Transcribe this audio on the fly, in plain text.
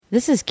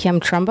This is Kim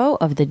Trumbo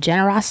of the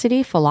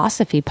Generosity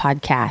Philosophy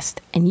Podcast,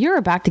 and you're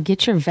about to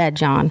get your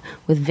veg on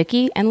with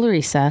Vicky and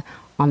Larissa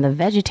on the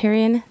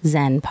Vegetarian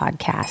Zen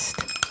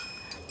Podcast.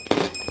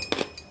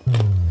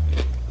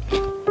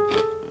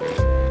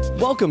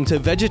 Welcome to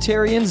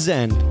Vegetarian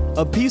Zen,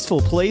 a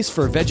peaceful place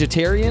for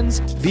vegetarians,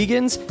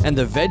 vegans, and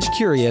the veg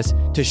curious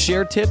to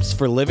share tips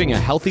for living a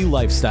healthy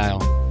lifestyle.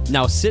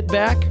 Now sit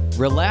back,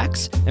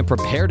 relax, and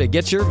prepare to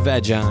get your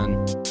veg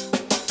on.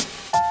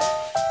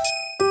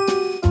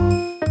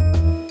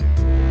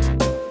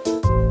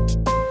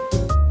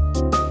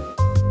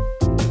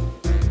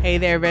 Hey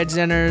there, Veg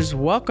Zeners.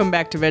 Welcome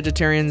back to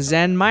Vegetarian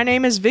Zen. My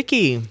name is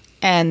Vicky.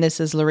 And this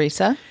is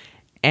Larissa.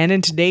 And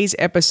in today's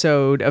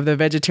episode of the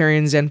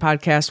Vegetarian Zen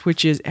Podcast,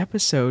 which is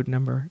episode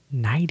number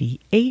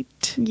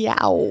 98.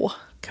 Yow.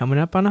 Coming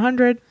up on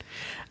 100.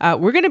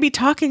 We're going to be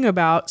talking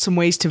about some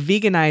ways to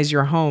veganize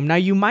your home. Now,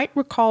 you might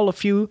recall a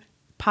few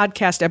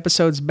podcast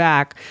episodes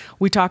back,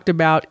 we talked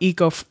about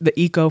the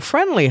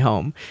eco-friendly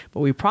home, but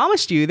we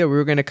promised you that we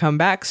were going to come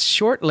back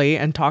shortly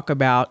and talk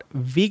about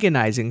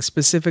veganizing,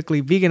 specifically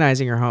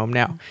veganizing your home.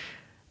 Now,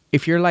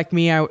 if you're like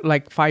me,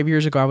 like 5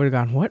 years ago, I would have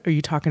gone, what are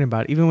you talking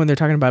about? Even when they're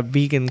talking about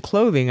vegan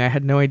clothing, I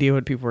had no idea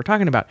what people were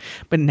talking about.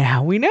 But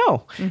now we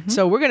know. Mm-hmm.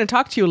 So we're going to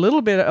talk to you a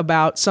little bit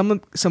about some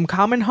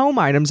common home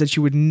items that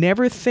you would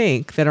never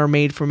think that are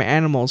made from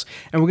animals.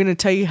 And we're going to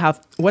tell you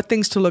what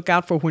things to look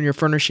out for when you're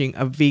furnishing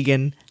a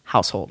vegan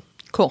household.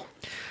 Cool.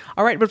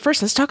 All right, but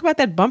first, let's talk about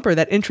that bumper,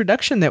 that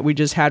introduction that we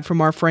just had from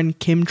our friend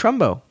Kim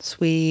Trumbo.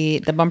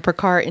 Sweet. The bumper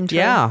car intro.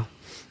 Yeah.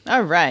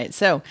 All right.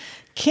 So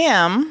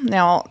Kim,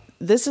 now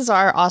this is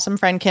our awesome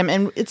friend Kim,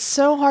 and it's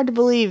so hard to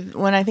believe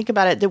when I think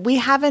about it that we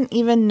haven't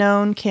even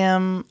known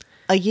Kim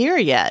a year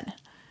yet.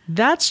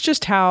 That's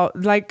just how,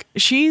 like,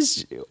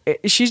 she's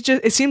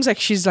just, it seems like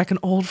she's like an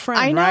old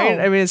friend, I know. right?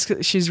 I mean,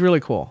 she's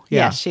really cool.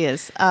 Yeah, she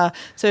is.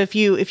 So if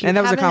you and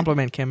that was a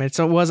compliment, Kim. It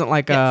wasn't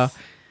like yes.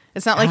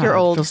 It's not like you're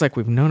old. It feels like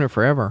we've known her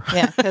forever.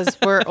 Yeah, because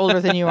we're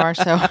older than you are.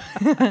 So,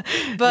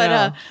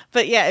 but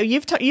yeah,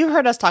 you've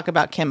heard us talk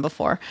about Kim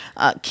before.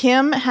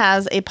 Kim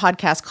has a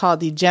podcast called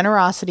the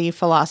Generosity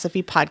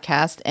Philosophy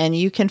Podcast, and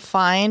you can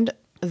find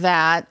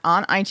that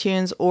on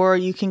iTunes, or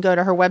you can go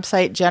to her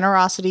website,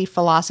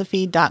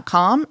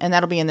 generosityphilosophy.com, and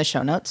that'll be in the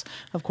show notes,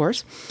 of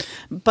course.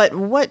 But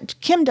what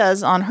Kim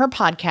does on her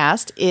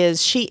podcast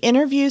is she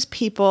interviews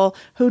people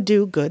who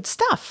do good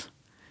stuff.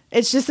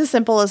 It's just as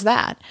simple as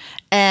that.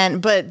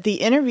 But the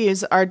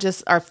interviews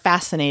are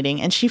fascinating,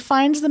 and she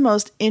finds the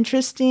most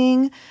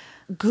interesting,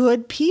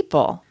 good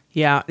people.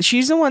 Yeah,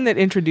 she's the one that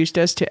introduced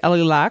us to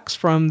Ellie Lax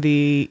from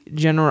the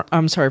Gentle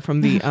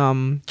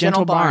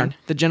Barn,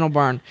 the Gentle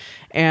Barn.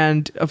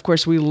 And of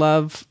course, we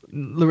love,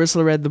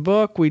 Larissa read the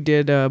book. We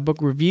did a book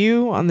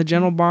review on the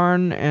Gentle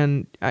Barn,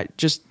 and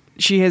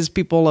she has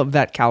people of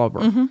that caliber.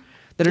 Mm-hmm.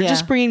 That are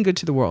just bringing good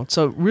to the world.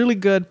 So really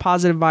good,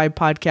 positive vibe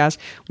podcast.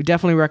 We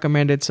definitely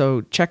recommend it.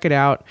 So check it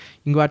out.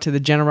 You can go out to the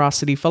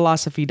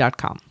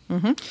generosityphilosophy.com.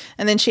 Mm-hmm.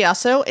 And then she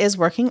also is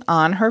working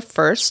on her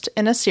first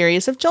in a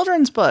series of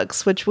children's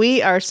books, which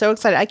we are so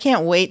excited. I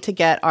can't wait to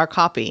get our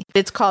copy.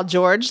 It's called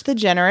George the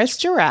Generous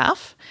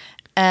Giraffe.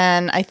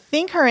 And I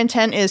think her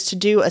intent is to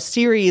do a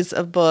series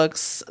of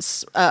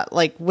books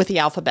like with the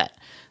alphabet.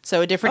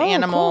 So a different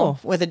animal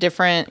with a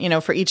different,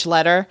 for each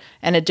letter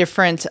and a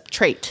different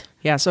trait.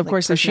 Yeah, so of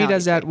course, if she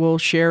does that, we'll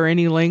share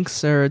any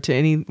links or to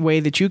any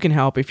way that you can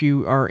help if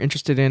you are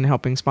interested in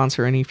helping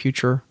sponsor any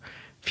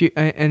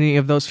any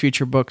of those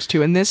future books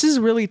too. And this is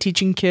really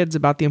teaching kids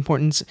about the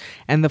importance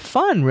and the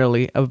fun,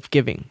 really, of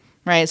giving.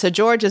 Right. So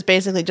George is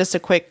basically, just a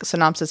quick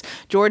synopsis.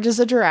 George is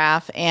a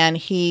giraffe, and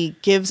he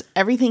gives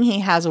everything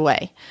he has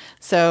away.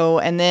 So,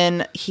 and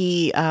then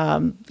he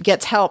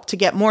gets help to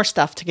get more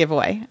stuff to give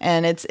away.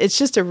 And it's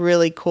just a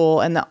really cool,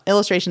 and the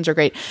illustrations are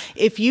great.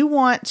 If you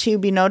want to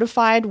be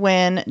notified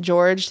when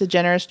George the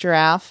Generous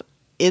Giraffe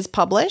is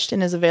published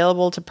and is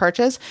available to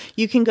purchase,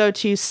 you can go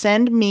to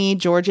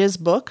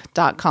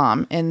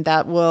sendmegeorgesbook.com, and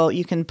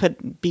you can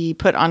be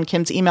put on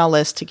Kim's email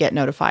list to get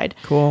notified.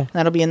 Cool.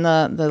 That'll be in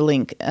the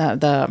link,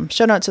 the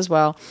show notes as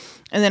well.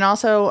 And then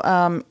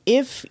also,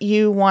 if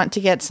you want to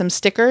get some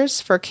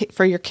stickers for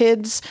your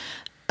kids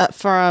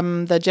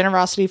from the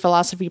Generosity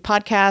Philosophy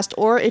Podcast,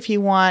 or if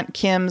you want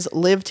Kim's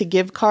Live to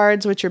Give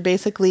cards, which are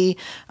basically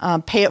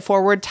pay it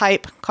forward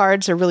type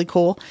cards, are really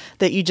cool,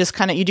 that you just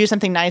you do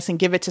something nice and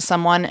give it to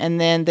someone, and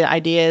then the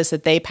idea is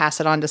that they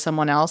pass it on to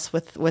someone else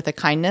with a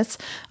kindness.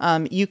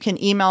 You can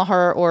email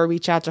her or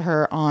reach out to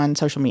her on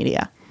social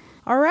media.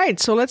 All right,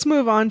 so let's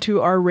move on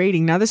to our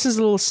rating. Now, this is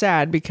a little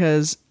sad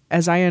because,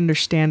 as I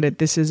understand it,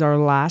 this is our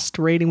last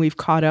rating. We've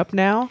caught up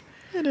now.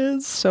 It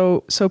is.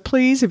 So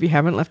please, if you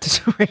haven't left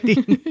us a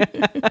rating,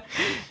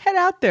 head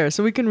out there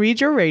so we can read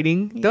your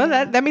rating.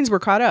 Yeah. That means we're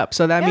caught up.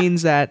 So that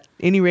means that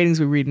any ratings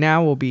we read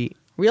now will be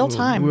real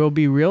time. Will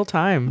be real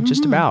time,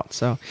 just about.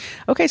 So,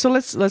 okay, so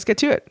let's get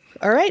to it.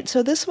 All right.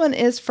 So this one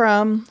is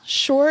from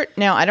Short.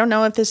 Now, I don't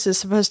know if this is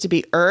supposed to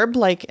be herb,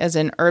 like as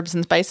in herbs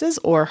and spices,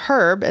 or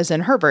herb as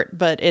in Herbert,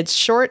 but it's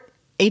Short,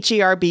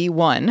 HERB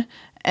 1.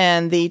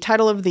 And the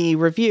title of the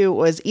review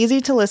was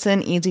Easy to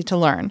Listen, Easy to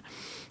Learn.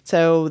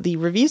 So the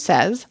review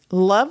says,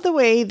 love the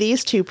way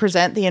these two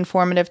present the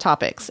informative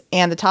topics,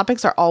 and the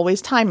topics are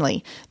always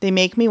timely. They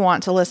make me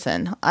want to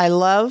listen. I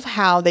love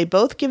how they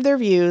both give their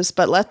views,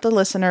 but let the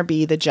listener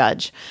be the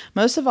judge.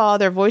 Most of all,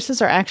 their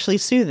voices are actually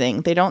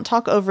soothing. They don't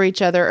talk over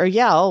each other or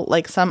yell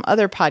like some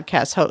other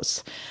podcast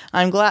hosts.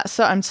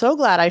 I'm so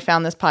glad I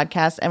found this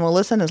podcast and will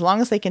listen as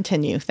long as they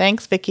continue.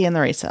 Thanks, Vicky and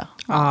Larissa.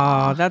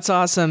 Oh, that's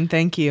awesome.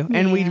 Thank you.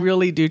 And we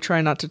really do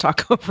try not to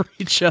talk over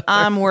each other.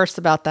 I'm worse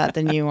about that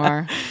than you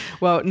are.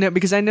 Well, no,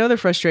 because I know the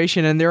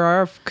frustration, and there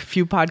are a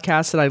few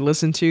podcasts that I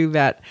listen to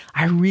that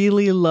I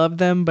really love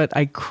them, but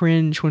I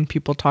cringe when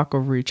people talk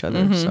over each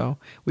other. So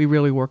we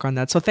really work on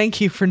that. So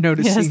thank you for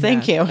noticing. Yes,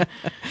 thank you.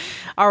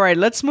 All right,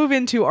 let's move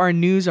into our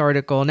news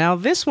article. Now,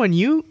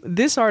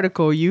 this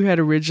article you had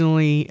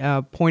originally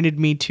pointed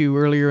me to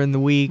earlier in the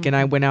week, and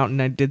I went out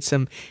and I did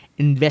some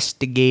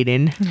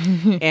investigating.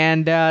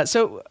 And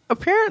so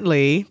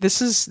apparently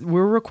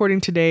we're recording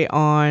today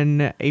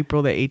on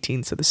April the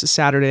 18th. So this is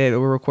Saturday that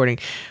we're recording.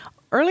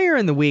 Earlier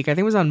in the week, I think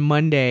it was on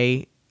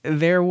Monday,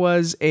 there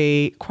was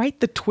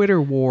quite the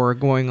Twitter war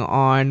going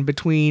on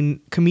between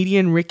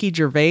comedian Ricky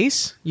Gervais.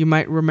 You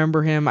might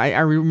remember him. I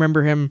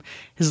remember him,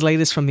 his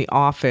latest from The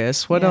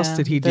Office. What else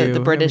did he do? The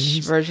British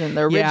version,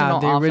 the original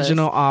Office. Yeah, the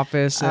original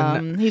Office.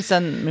 And he's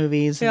done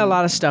movies. Yeah, a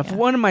lot of stuff. Yeah.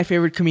 One of my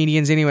favorite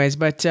comedians anyways,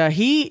 but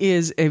he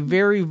is a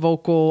very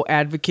vocal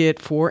advocate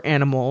for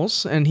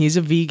animals, and he's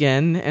a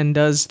vegan and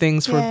does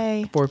things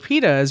for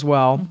PETA as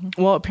well.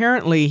 Mm-hmm. Well,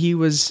 apparently he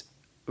was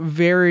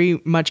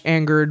very much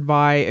angered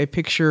by a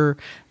picture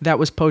that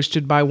was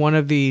posted by one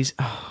of these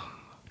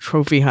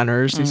trophy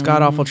hunters, these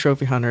god-awful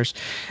trophy hunters,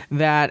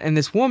 and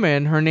this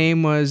woman, her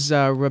name was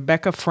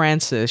Rebecca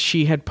Francis.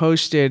 She had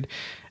posted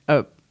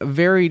a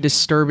very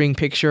disturbing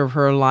picture of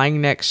her lying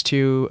next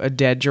to a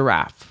dead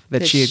giraffe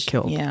that she had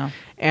killed. Yeah.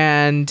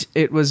 And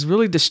it was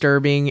really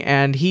disturbing,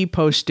 and he had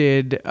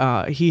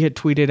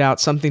tweeted out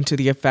something to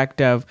the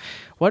effect of,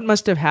 what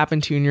must have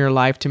happened to you in your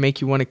life to make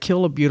you want to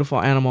kill a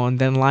beautiful animal and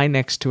then lie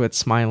next to it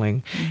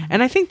smiling? Mm-hmm.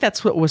 And I think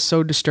that's what was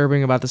so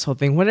disturbing about this whole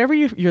thing. Whatever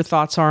your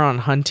thoughts are on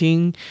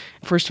hunting,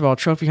 first of all,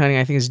 trophy hunting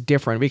I think is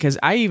different, because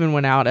I even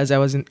went out as I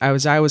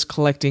was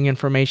collecting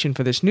information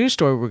for this news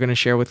story we were going to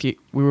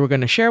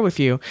share with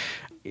you.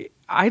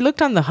 I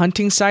looked on the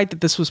hunting site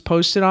that this was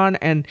posted on,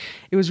 and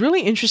it was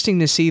really interesting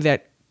to see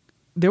that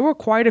there were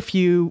quite a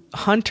few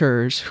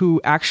hunters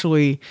who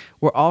actually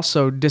were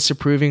also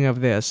disapproving of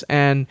this.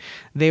 And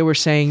they were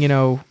saying,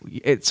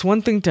 it's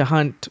one thing to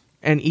hunt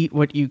and eat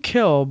what you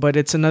kill, but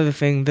it's another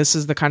thing. This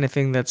is the kind of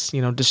thing that's,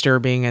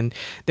 disturbing. And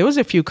there was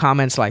a few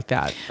comments like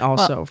that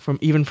also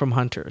from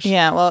hunters.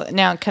 Yeah. Well,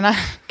 now can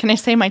I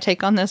say my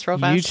take on this real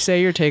fast? You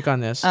say your take on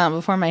this.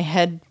 Before my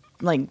head,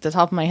 like the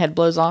top of my head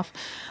blows off.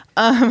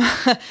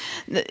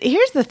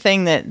 Here's the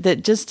thing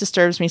that just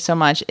disturbs me so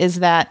much is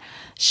that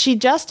she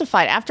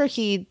justified, after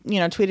he,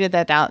 tweeted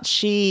that out,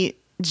 she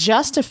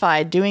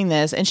justified doing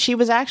this, and she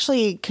was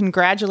actually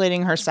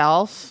congratulating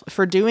herself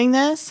for doing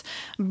this,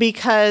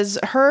 because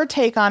her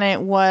take on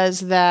it was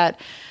that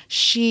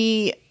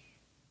the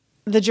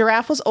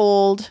giraffe was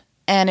old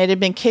and it had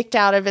been kicked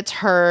out of its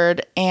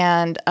herd,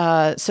 and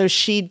so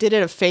she did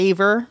it a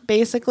favor,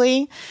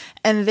 basically.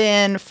 And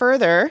then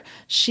further,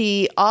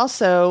 she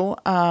also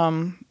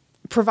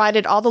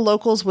provided all the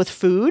locals with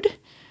food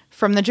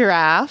from the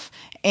giraffe,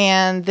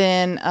 and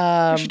then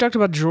she talked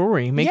about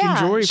jewelry, making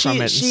jewelry from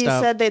it. She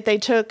said that they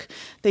took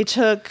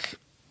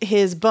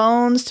his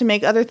bones to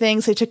make other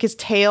things. They took his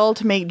tail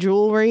to make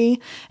jewelry,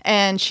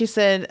 and she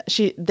said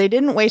they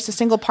didn't waste a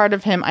single part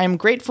of him. I am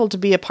grateful to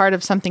be a part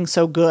of something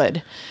so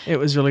good. It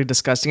was really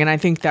disgusting, and I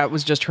think that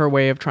was just her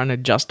way of trying to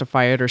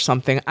justify it or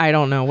something. I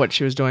don't know what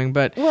she was doing,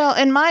 but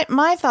and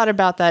my thought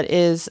about that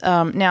is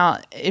now,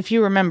 if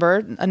you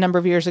remember, a number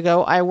of years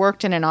ago, I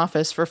worked in an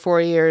office for 4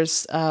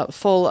 years,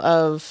 full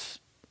of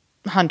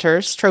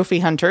trophy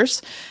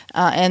hunters,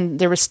 and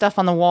there was stuff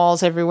on the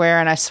walls everywhere,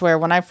 and I swear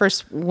when I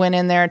first went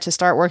in there to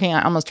start working,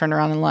 I almost turned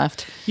around and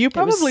left. You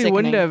probably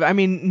wouldn't have. I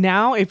mean,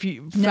 now if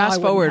you fast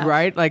forward,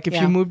 right, like if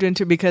you moved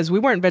into, because we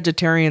weren't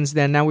vegetarians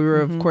then, now we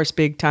were of course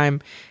big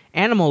time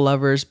animal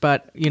lovers,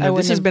 but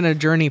this has been a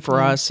journey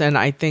for us, and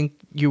I think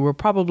you were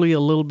probably a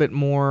little bit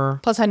more.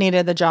 Plus I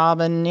needed the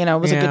job, and it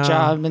was a good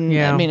job, and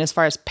I mean, as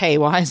far as pay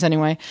wise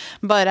anyway.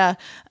 But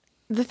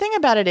the thing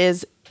about it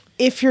is,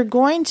 if you're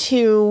going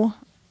to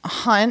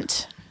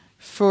hunt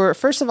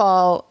first of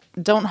all,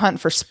 don't hunt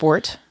for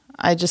sport.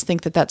 I just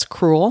think that that's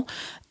cruel.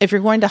 If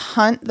you're going to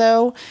hunt,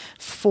 though,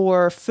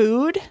 for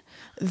food,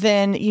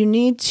 then you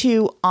need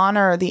to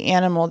honor the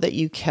animal that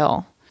you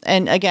kill.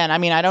 And again, I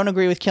mean, I don't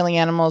agree with killing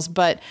animals,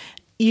 but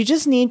you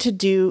just need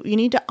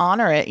to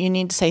honor it. You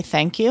need to say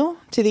thank you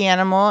to the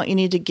animal. You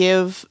need to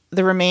give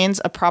the remains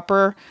a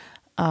proper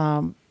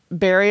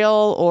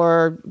burial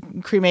or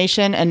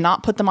cremation, and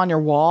not put them on your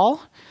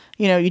wall.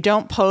 You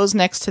don't pose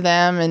next to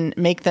them and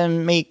make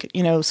them make,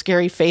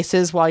 scary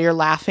faces while you're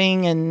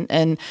laughing.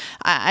 And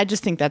I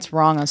just think that's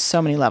wrong on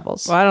so many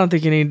levels. Well, I don't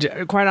think you need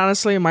to, quite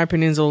honestly, in my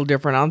opinion, is a little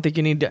different. I don't think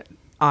you need to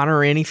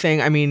honor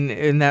anything. I mean,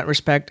 in that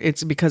respect,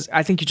 it's because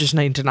I think you just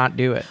need to not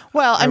do it.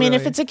 Well, I mean,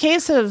 if it's a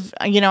case of,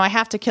 I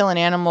have to kill an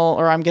animal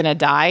or I'm going to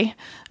die,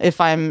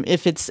 if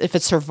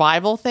it's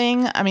survival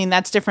thing, I mean,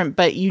 that's different,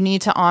 but you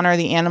need to honor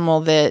the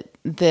animal that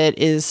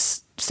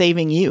is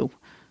saving you,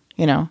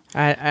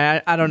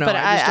 I don't know. But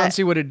I just don't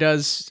see what it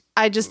does.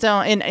 I just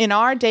don't, in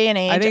our day and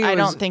age, I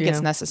don't think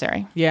it's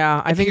necessary.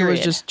 Yeah, I think it was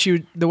just,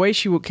 the way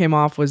she came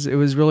off it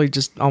was really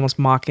just almost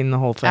mocking the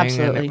whole thing.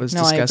 Absolutely. And it was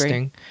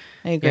disgusting.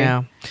 I agree.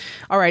 Yeah.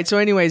 All right. So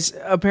anyways,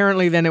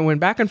 apparently then it went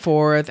back and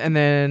forth, and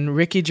then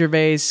Ricky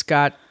Gervais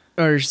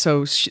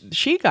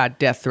she got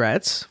death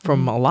threats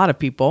from a lot of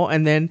people,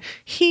 and then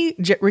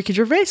Ricky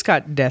Gervais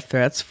got death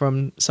threats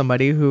from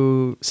somebody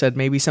who said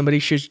maybe somebody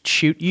should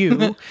shoot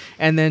you.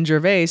 And then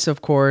Gervais,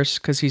 of course,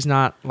 because he's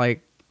not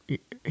like,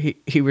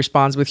 he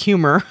responds with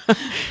humor.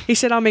 He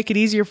said, "I'll make it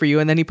easier for you."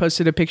 And then he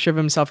posted a picture of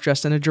himself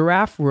dressed in a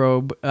giraffe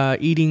robe,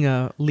 eating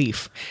a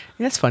leaf.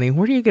 That's funny.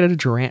 Where do you get a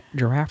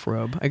giraffe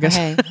robe? I guess.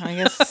 Hey, I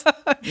guess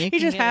he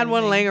just had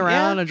one laying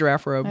around, a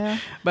giraffe robe. Yeah.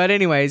 But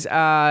anyways,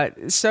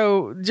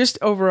 so just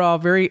overall,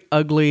 very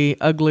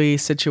ugly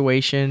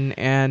situation.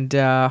 And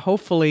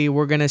hopefully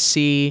we're going to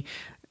see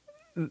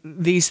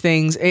these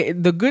things.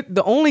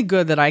 The only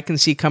good that I can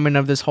see coming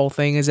of this whole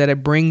thing is that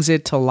it brings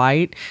it to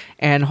light,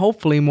 and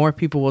hopefully more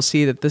people will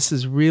see that this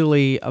is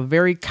really a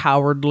very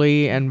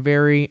cowardly and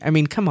very, I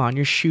mean, come on,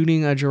 you're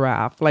shooting a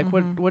giraffe. Like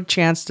what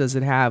chance does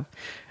it have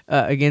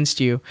against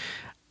you?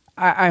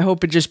 I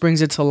hope it just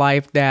brings it to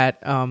life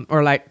that,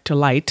 to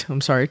light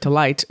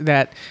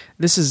that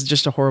this is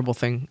just a horrible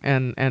thing,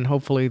 and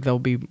hopefully there'll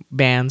be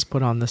bans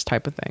put on this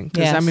type of thing.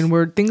 Because I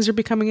mean, things are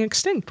becoming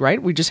extinct,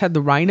 right? We just had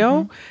the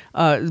rhino,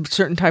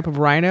 certain type of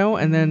rhino,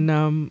 and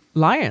then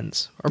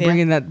lions are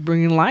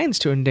bringing lions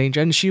to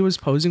endanger. And she was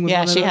posing with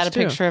one of those. Yeah, she had a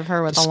picture of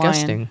her with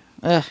disgusting.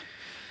 a lion. Ugh.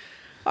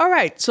 All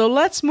right, so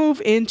let's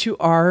move into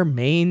our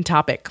main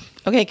topic.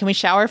 Okay, can we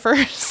shower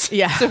first?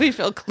 Yeah. So we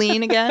feel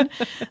clean again?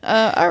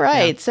 All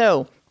right,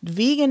 so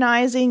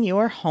veganizing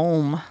your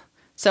home.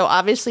 So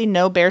obviously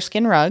no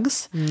bearskin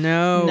rugs.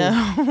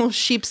 No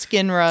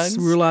sheepskin rugs.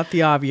 Let's rule out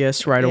the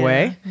obvious right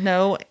away.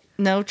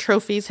 No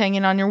trophies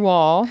hanging on your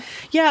wall.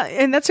 Yeah,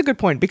 and that's a good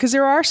point, because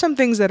there are some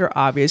things that are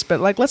obvious, but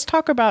let's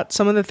talk about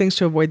some of the things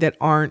to avoid that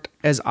aren't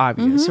as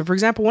obvious. So for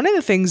example, one of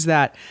the things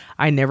that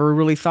I never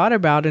really thought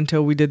about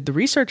until we did the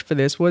research for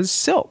this was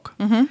silk.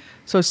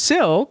 So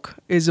silk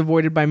is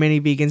avoided by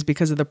many vegans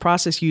because of the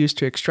process used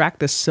to extract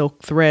the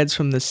silk threads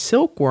from the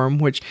silkworm,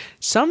 which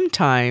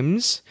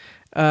sometimes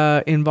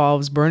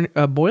involves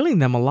boiling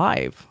them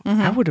alive.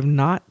 I would have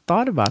not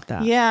thought about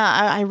that.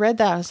 Yeah, I read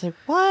that. I was like,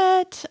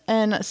 what?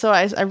 And so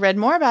I read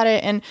more about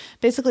it. And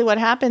basically what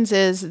happens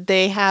is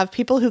they have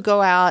people who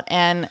go out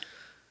and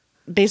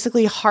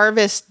basically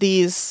harvest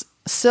these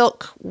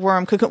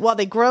silkworm cocoon. Well,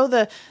 they grow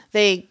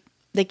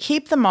they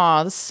keep the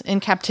moths in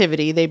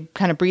captivity. They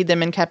kind of breed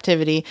them in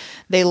captivity.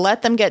 They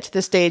let them get to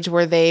the stage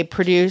where they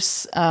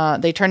produce,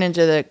 they turn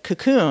into the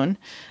cocoon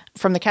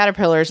from the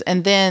caterpillars,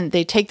 and then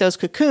they take those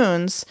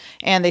cocoons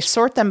and they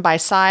sort them by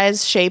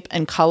size, shape,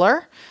 and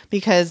color,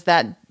 because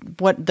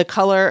what the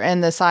color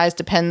and the size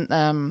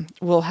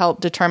will help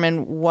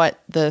determine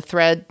what the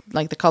thread,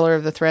 like the color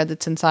of the thread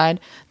that's inside,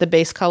 the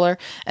base color.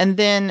 And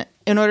then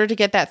in order to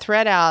get that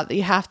thread out,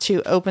 you have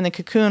to open the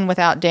cocoon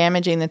without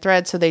damaging the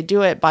thread. So they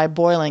do it by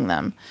boiling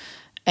them.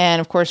 And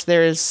of course,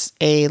 there's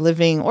a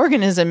living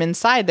organism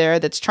inside there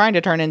that's trying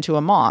to turn into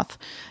a moth.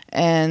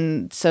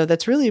 And so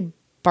that's really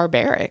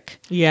barbaric.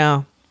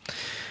 Yeah.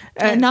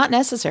 And not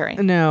necessary.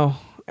 No.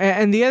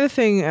 And the other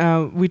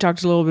thing we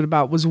talked a little bit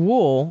about was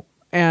wool.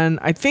 And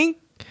I think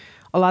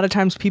a lot of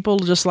times people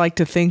just like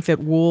to think that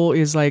wool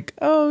is like,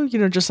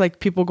 just like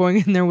people going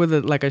in there with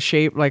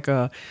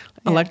a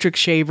electric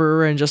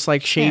shaver and just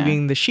like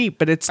shaving the sheep.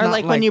 But it's or not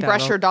like when you that.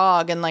 brush your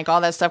dog and like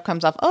all that stuff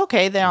comes off.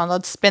 Okay, then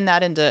let's spin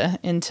that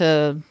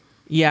into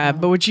yeah,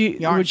 but what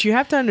you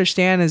have to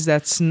understand is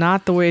that's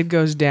not the way it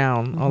goes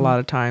down a lot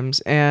of times,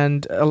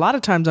 and a lot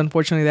of times,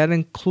 unfortunately, that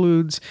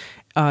includes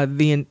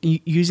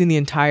using the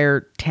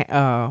entire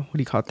what do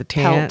you call it? The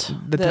pelt.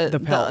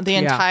 The pelt. The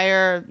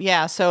entire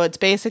So it's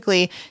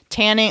basically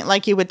tanning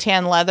like you would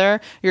tan leather.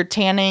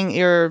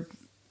 You're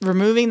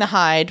removing the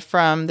hide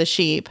from the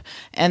sheep,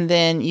 and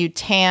then you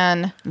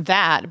tan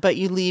that, but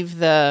you leave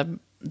the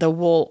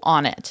wool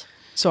on it.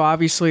 So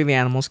obviously the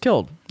animal's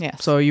killed.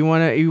 Yes. So you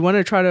want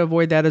to try to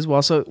avoid that as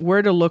well. So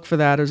where to look for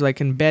that is like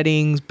in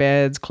beddings,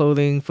 beds,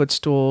 clothing,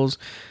 footstools,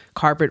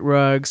 carpet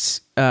rugs,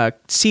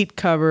 seat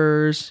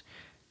covers,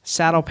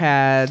 saddle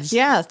pads.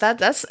 Yes,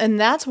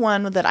 that's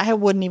one that I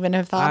wouldn't even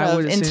have thought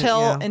of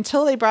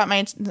until they brought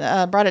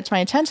it to my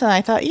attention.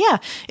 I thought,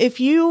 if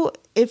you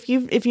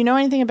know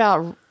anything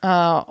about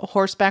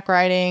horseback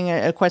riding,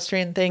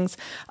 equestrian things,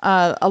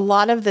 a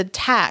lot of the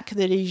tack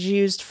that is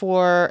used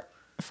for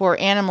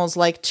animals,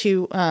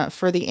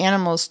 for the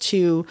animals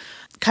to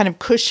kind of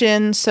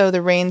cushion so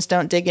the reins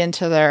don't dig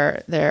into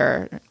or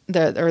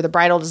the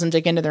bridle doesn't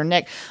dig into their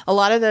neck. A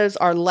lot of those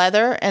are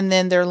leather, and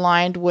then they're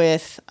lined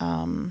with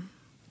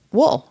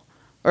wool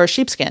or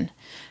sheepskin.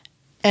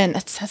 And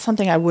that's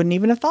something I wouldn't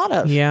even have thought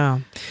of. Yeah.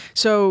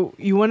 So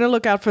you want to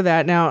look out for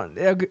that. Now,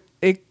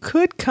 it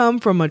could come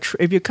from if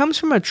it comes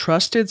from a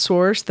trusted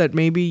source that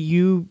maybe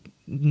you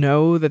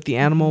know that the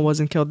animal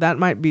wasn't killed, that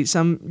might be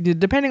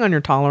depending on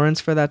your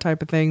tolerance for that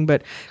type of thing.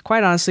 But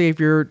quite honestly, if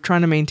you're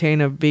trying to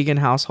maintain a vegan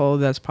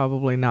household, that's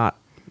probably not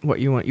what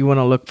you want. You want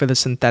to look for the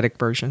synthetic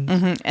versions.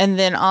 Mm-hmm. And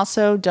then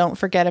also don't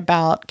forget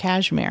about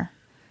cashmere.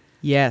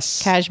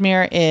 Yes.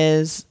 Cashmere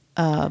is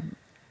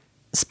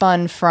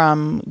spun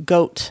from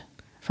goat.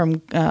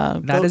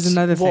 That is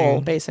another wool,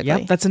 thing. Basically.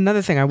 Yep, that's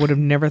another thing I would have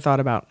never thought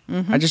about.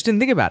 I just didn't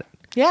think about it.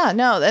 Yeah,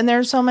 no, and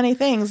there's so many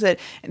things that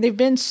they've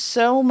been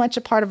so much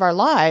a part of our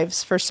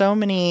lives for so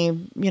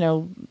many,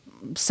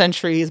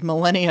 centuries,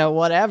 millennia,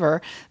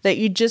 whatever, that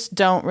you just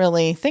don't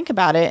really think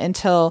about it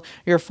until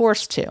you're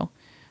forced to.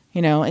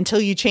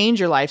 Until you change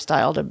your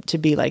lifestyle to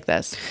be like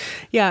this.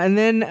 Yeah, and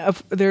then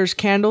there's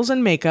candles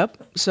and makeup.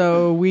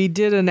 So we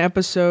did an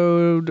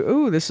episode,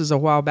 this is a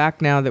while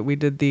back now, that we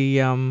did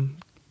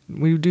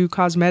we do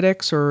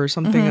cosmetics or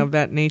something of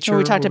that nature. Well,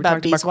 we talked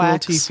about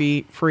beeswax.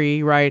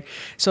 Cruelty-free, right?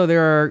 So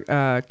there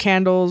are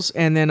candles,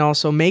 and then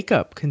also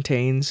makeup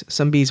contains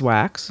some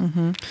beeswax.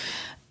 Mm-hmm.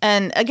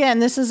 And again,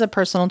 this is a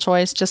personal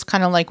choice, just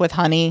kind of like with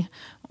honey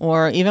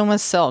or even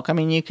with silk. I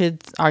mean, you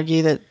could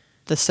argue that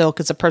the silk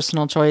is a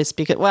personal choice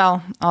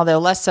although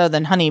less so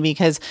than honey,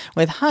 because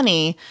with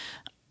honey,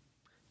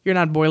 you're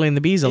not boiling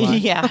the bees alive.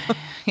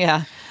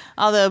 Yeah.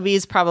 Although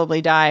bees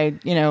probably died,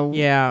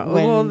 Yeah.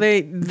 Well,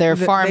 they're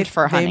farmed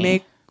for honey. They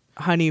make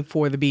honey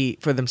for the bee,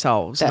 for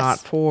themselves, not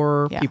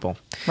for people.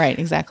 Right.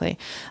 Exactly.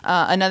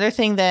 Another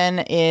thing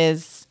then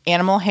is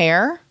animal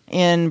hair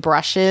in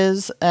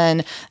brushes,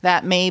 and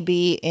that may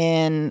be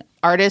in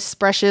artists'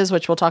 brushes,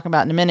 which we'll talk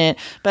about in a minute,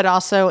 but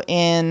also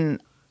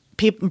in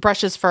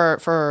brushes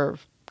for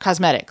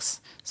cosmetics.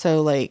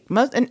 So like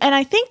most, and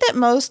I think that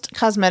most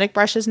cosmetic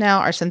brushes now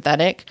are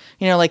synthetic,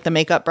 like the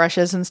makeup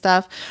brushes and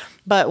stuff.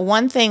 But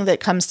one thing that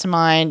comes to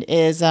mind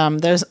is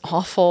those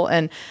awful,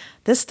 and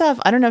this stuff,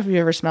 I don't know if you've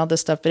ever smelled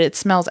this stuff, but it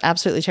smells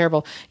absolutely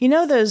terrible.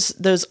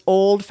 Those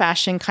old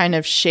fashioned kind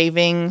of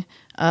shaving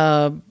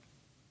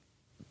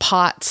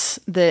pots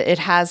that it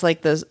has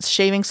like the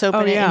shaving soap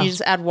in it, and you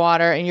just add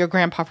water, and your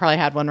grandpa probably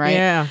had one, right?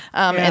 Yeah.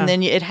 And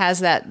then it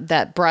has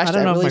that brush,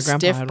 that really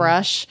stiff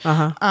brush.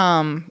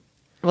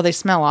 Well, they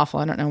smell awful.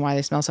 I don't know why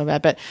they smell so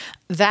bad, but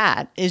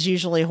that is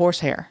usually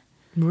horsehair.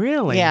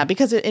 Really? Yeah,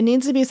 because it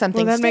needs to be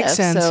something that stiff. Makes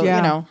sense. So,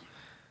 yeah.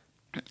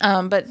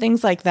 But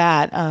things like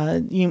that,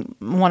 you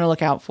want to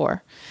look out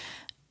for.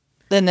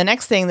 Then the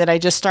next thing that I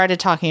just started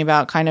talking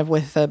about kind of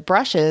with the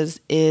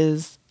brushes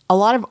is a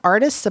lot of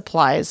artist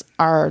supplies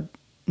are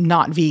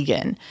not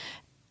vegan.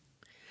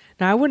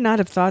 Now, I would not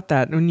have thought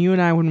that. When you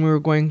and I, when we were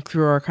going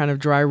through our kind of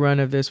dry run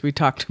of this, we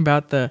talked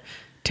about the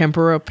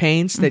tempera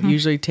paints that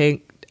usually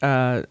take,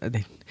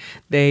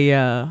 they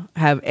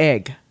have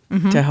egg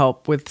to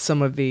help with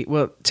some of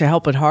to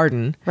help it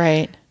harden.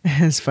 Right.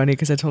 It's funny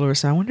because I told her,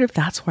 so I wonder if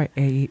that's why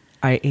I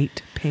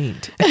ate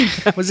paint.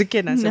 I was a kid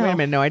and I said, wait a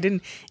minute, no, I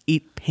didn't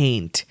eat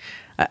paint.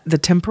 The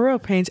tempera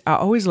paints, I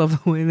always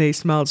loved the way they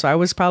smelled. So I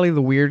was probably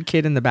the weird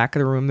kid in the back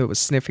of the room that was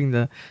sniffing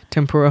the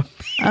tempera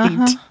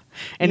paint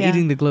and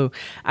eating the glue.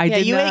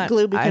 You ate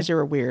glue because you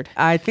were weird.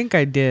 I think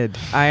I did.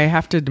 I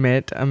have to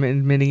admit, I'm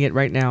admitting it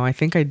right now. I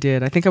think I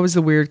did. I think I was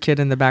the weird kid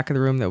in the back of the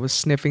room that was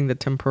sniffing the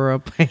tempera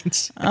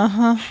paints.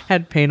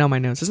 Had paint on my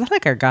nose. It's not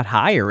like I got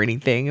high or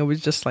anything. It was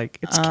just like,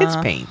 it's kids'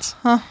 paints.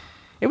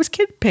 It was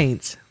kid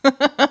paints.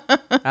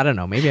 I don't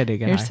know. Maybe I did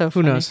get high. So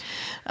Who funny. knows?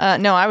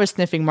 No, I was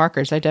sniffing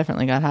markers. I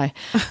definitely got high.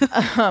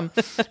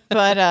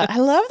 But I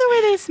love the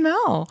way they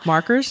smell.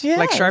 Markers? Yes.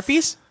 Like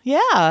Sharpies?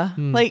 Yeah.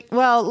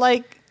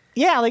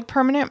 Like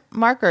permanent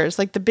markers,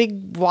 like the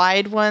big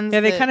wide ones.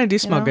 Yeah, they kind of do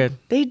smell good.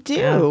 They do.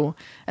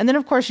 Yeah. And then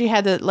of course you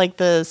had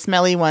the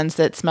smelly ones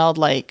that smelled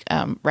like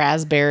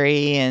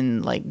raspberry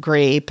and like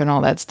grape and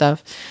all that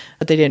stuff.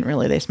 But they didn't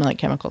really. They smell like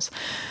chemicals.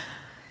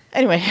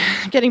 Anyway,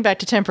 getting back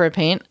to tempera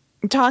paint.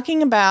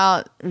 Talking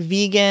about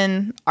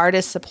vegan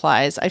artist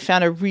supplies, I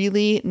found a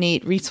really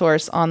neat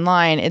resource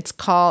online. It's a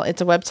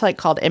website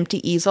called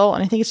Empty Easel,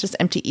 and I think it's just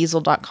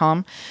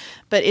emptyeasel.com.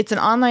 But it's an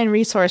online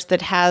resource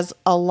that has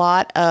a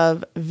lot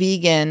of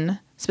vegan,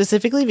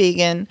 specifically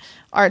vegan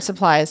art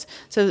supplies.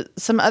 So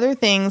some other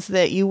things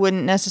that you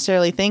wouldn't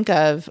necessarily think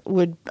of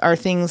are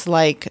things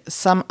like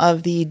some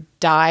of the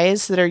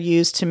dyes that are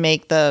used to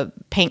make the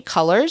paint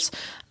colors.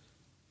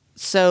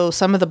 So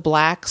some of the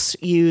blacks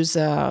use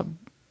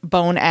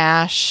bone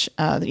ash,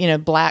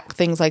 black,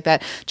 things like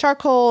that.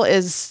 Charcoal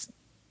is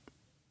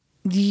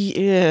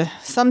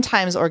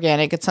sometimes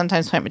organic, it's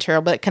sometimes plant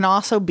material, but it can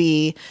also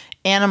be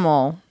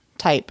animal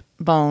type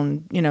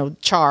bone,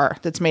 char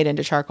that's made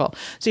into charcoal.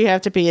 So you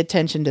have to pay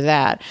attention to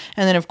that.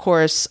 And then of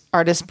course,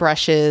 artist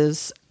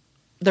brushes,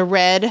 the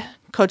red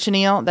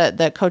cochineal,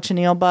 that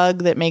cochineal bug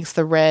that makes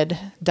the red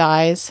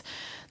dyes.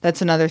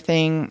 That's another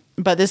thing.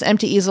 But this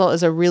Empty Easel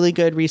is a really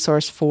good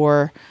resource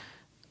for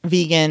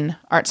vegan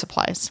art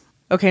supplies.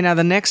 Okay, now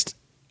the next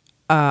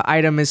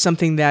item is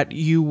something that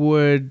you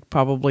would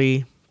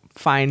probably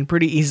find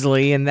pretty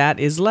easily, and that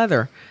is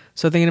leather.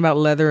 So thinking about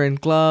leather and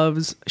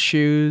gloves,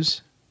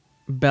 shoes,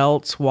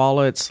 belts,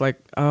 wallets. Like,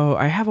 oh,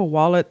 I have a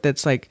wallet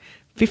that's like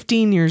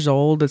 15 years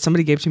old that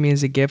somebody gave to me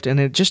as a gift. And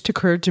it just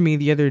occurred to me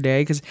the other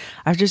day because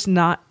I've just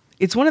not,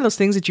 it's one of those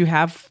things that you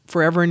have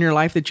forever in your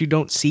life that you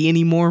don't see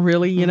anymore,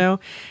 really, you know?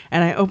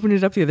 And I opened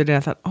it up the other day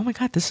and I thought, oh my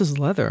God, this is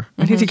leather.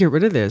 I need to get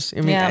rid of this. I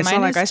mean, Yeah, it's not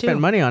mine like is I spent too.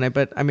 money on it,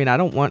 but I mean, I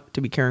don't want to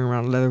be carrying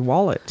around a leather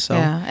wallet. So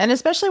Yeah, and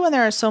especially when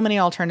there are so many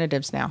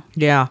alternatives now.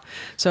 yeah.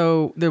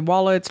 So the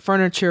wallets,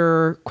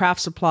 furniture,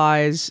 craft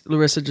supplies.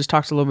 Larissa just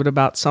talked a little bit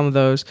about some of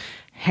those.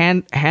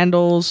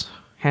 Handles.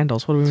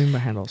 Handles. What do we mean by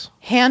handles?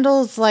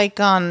 Handles like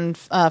on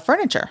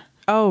furniture.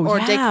 Oh, Or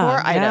yeah, decor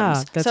yeah,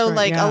 items. that's So right,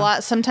 like yeah. a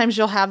lot, sometimes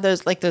you'll have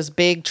those like those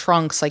big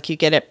trunks like you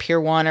get at Pier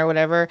 1 or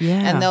whatever. Yeah.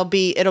 And it'll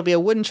be a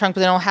wooden trunk,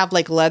 but then it'll have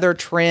like leather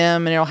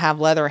trim and it'll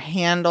have leather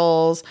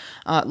handles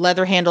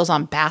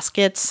on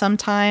baskets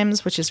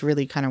sometimes, which is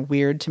really kind of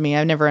weird to me.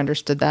 I've never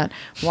understood that.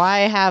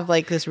 Why have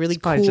like this really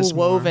probably cool just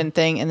more- woven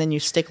thing and then you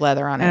stick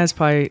leather on it? And it's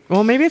probably,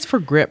 well, maybe it's for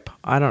grip.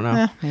 I don't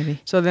know. Maybe.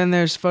 So then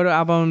there's photo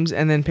albums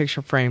and then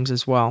picture frames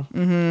as well.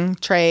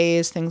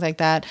 Trays, things like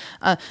that.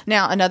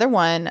 Now, another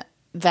one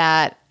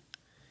that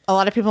a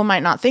lot of people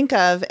might not think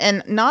of,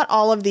 and not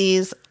all of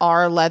these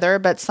are leather,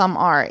 but some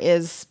are,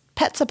 is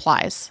pet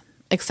supplies,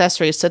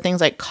 accessories. So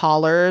things like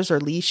collars or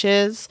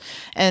leashes.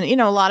 And, you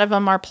know, a lot of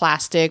them are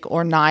plastic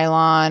or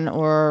nylon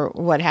or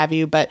what have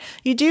you. But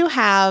you do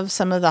have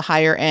some of the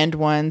higher end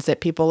ones that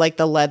people like,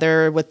 the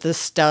leather with the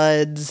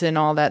studs and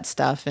all that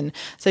stuff. And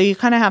so you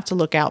kind of have to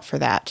look out for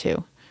that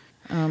too.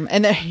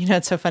 And then, you know,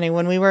 it's so funny.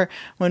 When we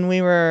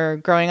were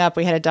growing up,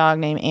 we had a dog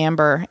named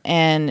Amber,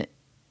 and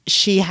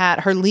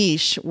her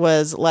leash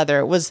was leather.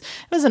 It was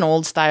an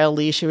old style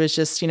leash. It was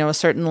just, you know, a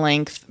certain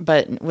length,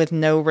 but with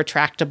no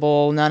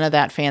retractable, none of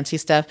that fancy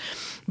stuff.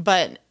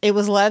 But it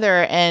was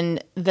leather,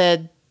 and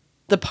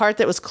the part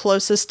that was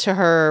closest to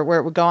her, where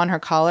it would go on her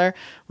collar,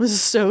 was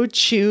so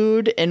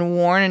chewed and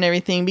worn and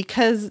everything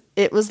because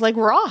it was like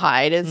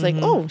rawhide. It's like,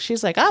 oh,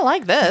 she's like, I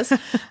like this.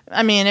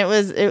 I mean,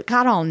 it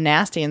got all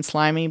nasty and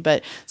slimy,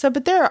 but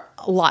there are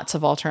lots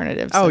of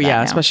alternatives. Oh, to that yeah,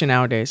 now. especially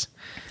nowadays.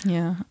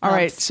 Yeah. All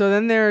right. So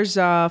then there's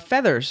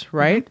feathers,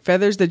 right?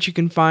 Feathers that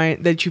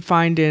you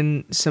find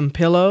in some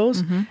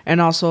pillows and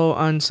also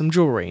on some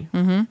jewelry.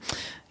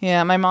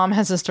 Yeah, my mom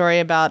has a story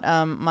about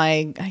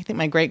I think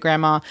my great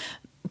grandma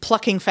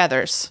plucking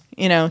feathers,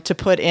 you know, to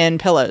put in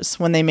pillows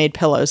when they made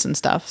pillows and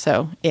stuff.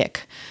 So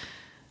ick.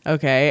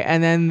 Okay.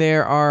 And then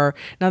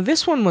now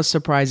this one was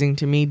surprising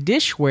to me,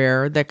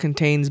 dishware that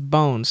contains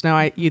bones.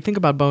 Now you think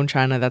about bone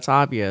china, that's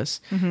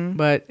obvious,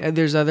 but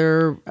there's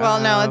other.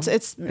 Well, no,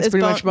 it's pretty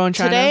much bone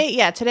china.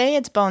 Today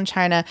it's bone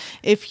china.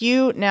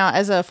 Now,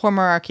 as a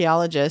former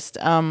archaeologist,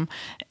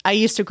 I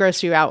used to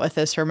gross you out with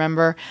this.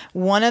 Remember,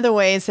 one of the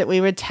ways that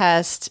we would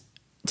test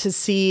to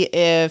see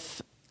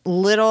if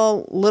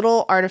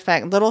little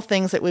artifact, little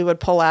things that we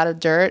would pull out of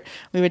dirt,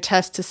 we would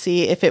test to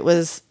see if it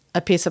was a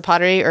piece of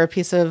pottery or a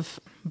piece of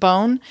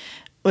bone,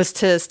 was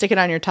to stick it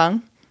on your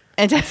tongue.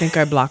 And I think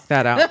I blocked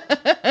that out.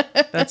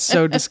 That's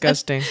so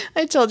disgusting.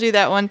 I told you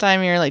that one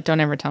time. You're like, don't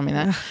ever tell me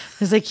that. I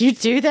was like, you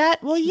do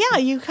that? Well, yeah,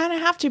 you kind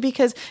of have to,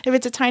 because if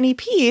it's a tiny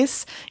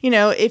piece, you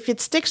know, if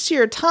it sticks to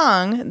your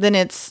tongue, then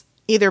it's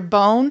either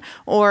bone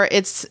or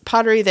it's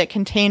pottery that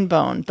contain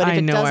bone. But if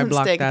it doesn't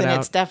stick, then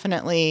it's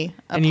definitely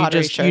a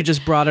pottery shard. You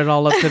just brought it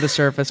all up to the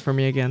surface for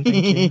me again.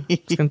 Thank you.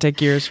 It's going to take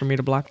years for me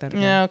to block that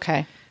again. Yeah,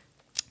 okay.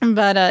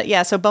 But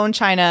so bone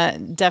china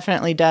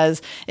definitely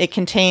does.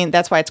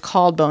 That's why it's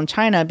called bone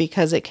china,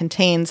 because it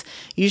contains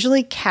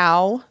usually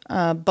cow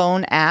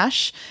bone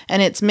ash,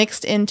 and it's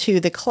mixed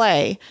into the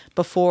clay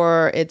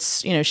before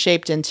it's, you know,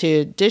 shaped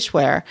into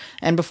dishware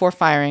and before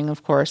firing,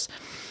 of course.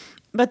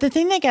 But the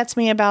thing that gets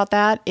me about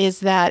that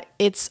is that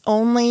it's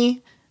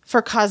only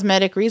for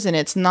cosmetic reason.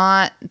 It's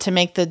not to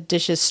make the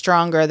dishes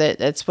stronger.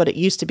 That's what it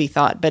used to be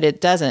thought, but it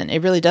doesn't.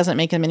 It really doesn't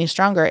make them any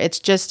stronger. It's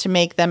just to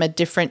make them a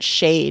different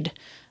shade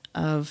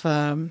of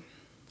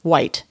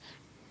white.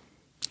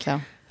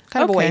 So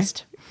kind of a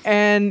waste.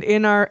 And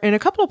in a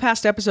couple of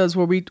past episodes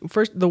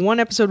the one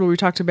episode where we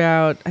talked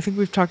about, I think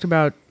we've talked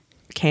about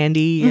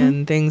candy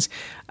and things,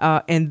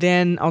 and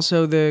then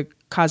also the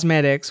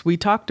cosmetics, we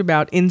talked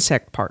about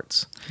insect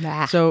parts.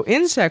 Nah. So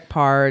insect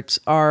parts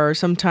are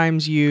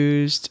sometimes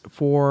used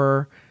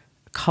for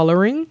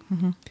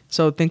coloring.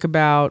 So think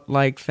about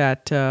like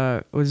that,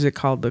 what is it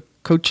called? The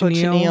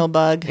cochineal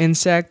bug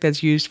insect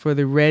that's used for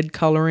the red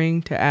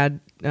coloring to add,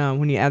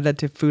 when you add that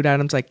to food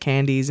items like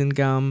candies and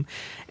gum,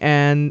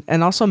 and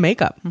also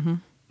makeup.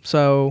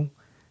 So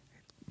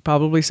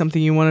probably something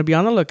you want to be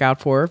on the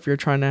lookout for if you're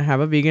trying to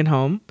have a vegan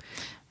home.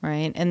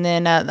 Right. And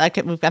then I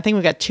think we've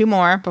got two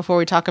more before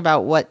we talk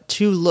about what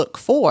to look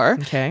for.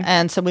 Okay.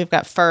 And so we've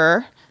got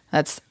fur.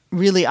 That's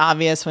really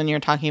obvious when you're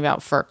talking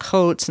about fur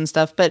coats and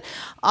stuff. But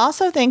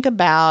also think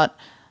about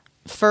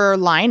fur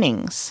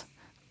linings.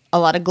 A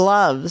lot of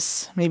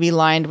gloves may be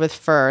lined with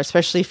fur,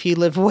 especially if you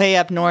live way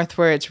up north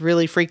where it's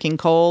really freaking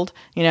cold.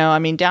 You know, I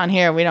mean, down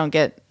here we don't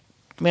get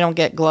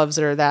gloves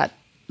that are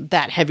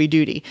that heavy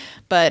duty.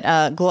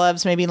 But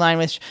gloves may be lined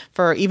with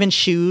fur, even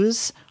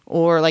shoes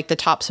or like the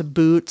tops of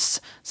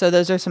boots. So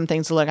those are some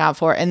things to look out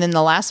for. And then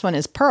the last one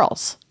is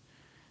pearls,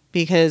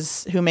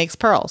 because who makes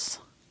pearls?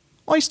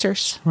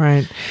 Oysters.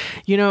 Right.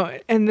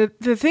 And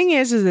the thing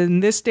is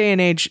in this day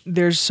and age,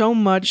 there's so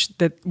much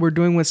that we're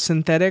doing with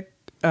synthetic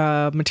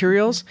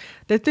materials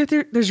that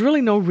there's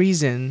really no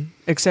reason,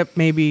 except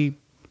maybe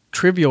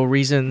trivial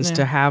reasons,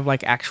 to have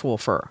like actual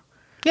fur.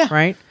 Yeah.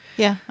 Right?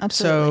 Yeah,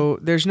 absolutely. So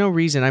there's no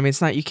reason. I mean,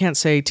 it's not, you can't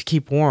say to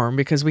keep warm,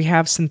 because we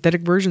have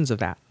synthetic versions of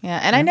that. Yeah,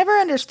 and I never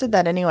understood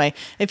that anyway.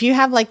 If you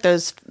have like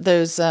those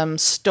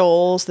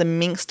stoles, the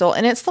mink stole,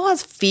 and it still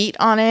has feet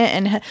on it,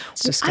 and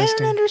It's disgusting. I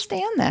don't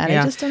understand that.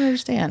 Yeah. I just don't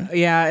understand.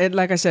 Yeah,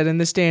 like I said, in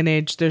this day and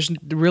age, there's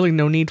really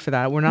no need for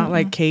that. We're not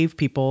like cave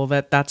people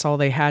that's all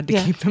they had to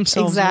keep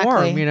themselves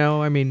warm.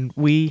 I mean,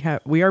 we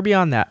are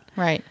beyond that.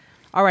 Right.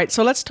 All right,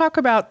 so let's talk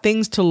about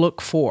things to look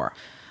for.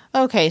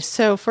 Okay,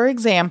 so for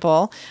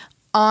example,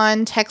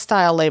 on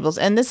textile labels,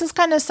 and this is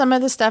kind of some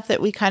of the stuff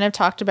that we kind of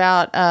talked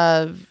about.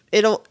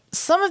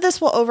 Some of this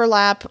will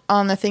overlap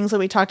on the things that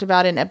we talked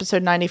about in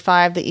episode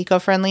 95, the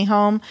eco-friendly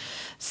home.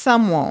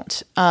 Some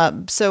won't.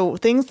 So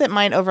things that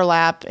might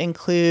overlap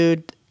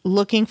include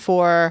looking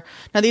for,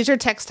 now these are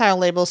textile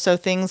labels, so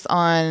things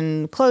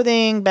on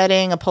clothing,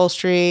 bedding,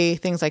 upholstery,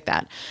 things like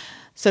that.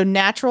 So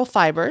natural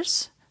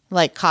fibers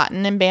like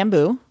cotton and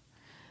bamboo,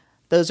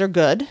 those are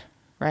good,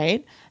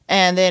 right?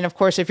 And then, of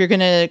course, if you're going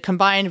to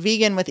combine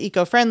vegan with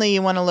eco-friendly,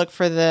 you want to look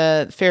for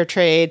the fair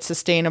trade,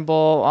 sustainable,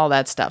 all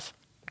that stuff.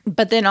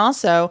 But then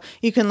also,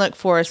 you can look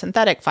for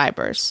synthetic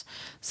fibers,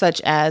 such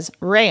as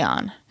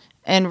rayon.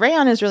 And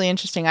rayon is really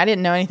interesting. I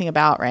didn't know anything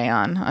about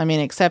rayon. I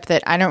mean, except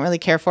that I don't really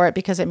care for it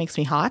because it makes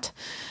me hot.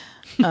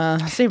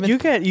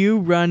 You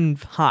run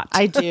hot.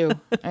 I do.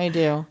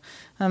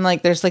 I'm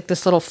like, there's like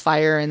this little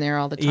fire in there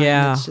all the time.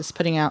 Yeah. It's just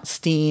putting out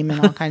steam and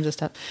all kinds of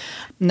stuff.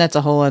 And that's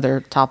a whole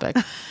other topic.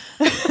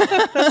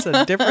 That's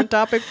a different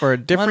topic for a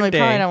different One we day.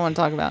 probably don't want to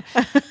talk about.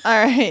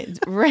 All right.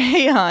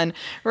 Rayon.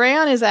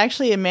 Rayon is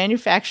actually a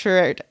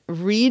manufactured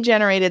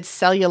regenerated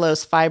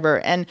cellulose fiber.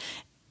 And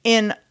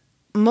in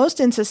most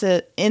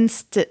instances,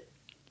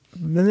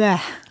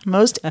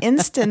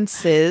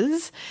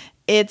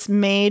 it's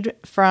made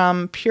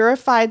from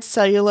purified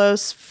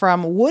cellulose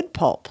from wood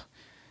pulp,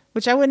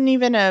 which I wouldn't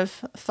even have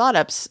thought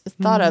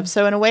of.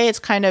 So in a way, it's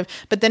kind of,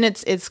 but then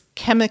it's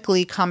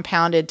chemically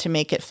compounded to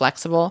make it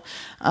flexible.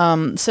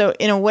 So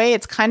in a way,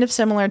 it's kind of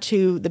similar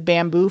to the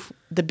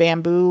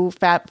bamboo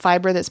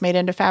fiber that's made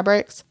into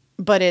fabrics,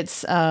 but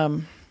it's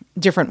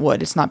different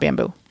wood. It's not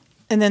bamboo.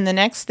 And then the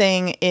next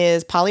thing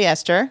is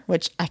polyester,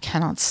 which I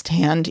cannot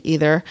stand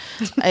either.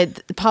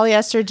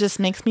 Polyester just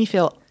makes me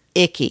feel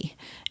icky.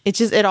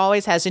 It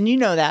always has, and you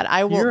know that.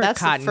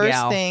 That's the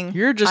first thing.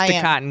 You're just a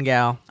cotton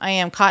gal. I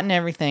am cotton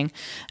everything,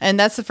 and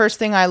that's the first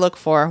thing I look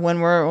for when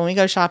we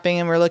go shopping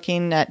and we're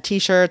looking at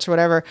T-shirts or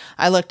whatever.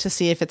 I look to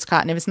see if it's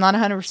cotton. If it's not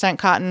 100%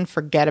 cotton,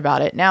 forget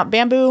about it. Now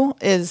bamboo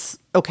is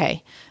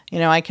okay.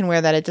 I can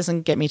wear that. It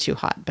doesn't get me too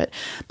hot. But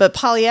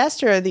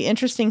polyester. The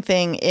interesting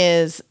thing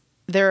is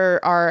there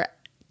are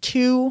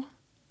two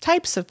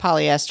types of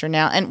polyester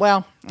now. And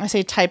well, I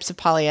say types of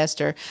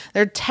polyester.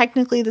 They're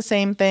technically the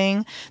same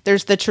thing.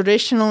 There's the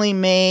traditionally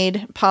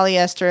made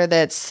polyester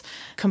that's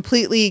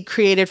completely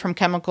created from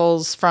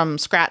chemicals from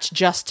scratch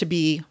just to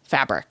be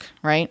fabric,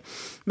 right?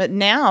 But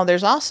now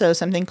there's also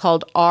something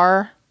called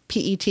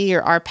RPET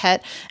or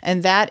rPET,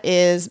 and that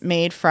is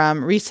made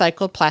from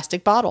recycled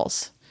plastic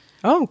bottles.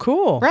 Oh,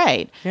 cool.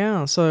 Right.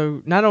 Yeah.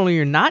 So not only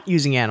you're not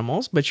using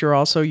animals, but you're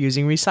also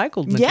using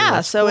recycled materials.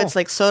 Yeah. So it's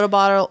like soda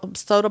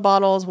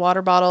bottles,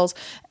 water bottles.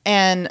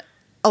 And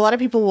a lot of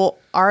people will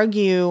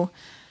argue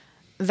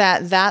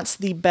that that's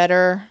the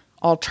better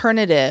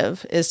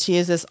alternative, is to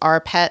use this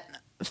rPET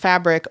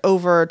fabric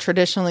over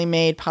traditionally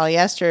made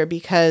polyester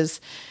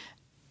because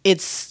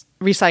it's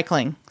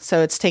recycling.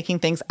 So it's taking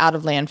things out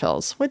of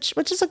landfills, which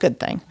is a good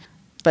thing.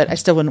 But I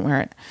still wouldn't wear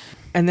it.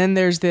 And then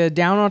there's the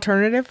down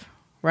alternative,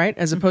 right?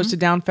 As opposed to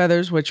down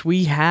feathers, which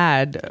we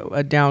had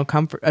a down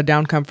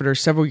comforter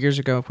several years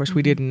ago. Of course,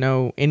 we didn't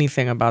know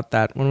anything about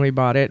that when we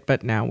bought it,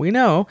 but now we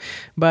know.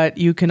 But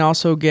you can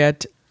also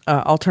get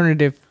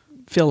alternative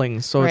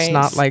fillings. So it's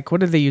not like, what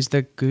did they use?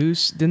 The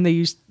goose? Didn't they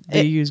use?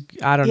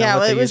 I don't know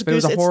what they used, but it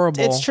was a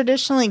horrible. It's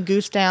traditionally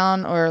goose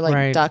down or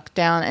like duck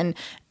down,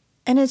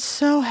 and it's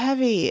so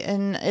heavy,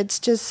 and it's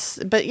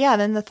just, but yeah,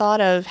 then the thought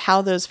of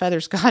how those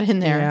feathers got in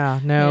there. Yeah,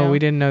 no, we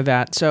didn't know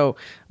that. So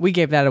we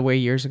gave that away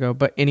years ago.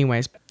 But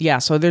anyways, yeah,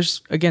 so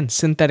there's, again,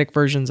 synthetic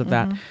versions of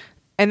that.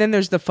 And then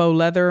there's the faux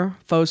leather,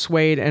 faux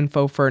suede, and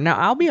faux fur. Now,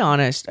 I'll be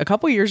honest, a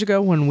couple years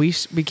ago when we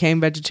became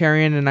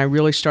vegetarian and I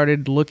really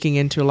started looking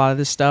into a lot of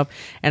this stuff,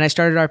 and I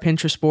started our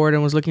Pinterest board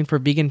and was looking for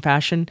vegan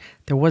fashion,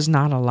 there was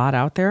not a lot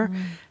out there.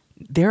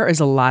 There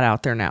is a lot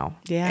out there now.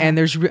 Yeah. And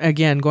there's,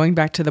 again, going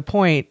back to the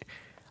point,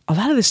 a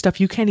lot of this stuff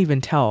you can't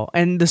even tell.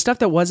 And the stuff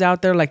that was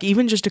out there, like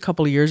even just a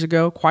couple of years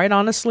ago, quite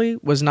honestly,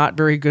 was not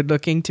very good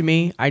looking to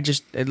me.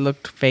 It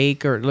looked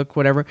fake or it looked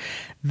whatever.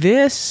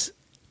 This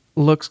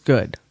looks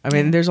good. I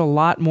mean, there's a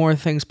lot more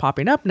things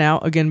popping up now,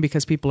 again,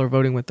 because people are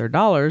voting with their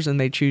dollars and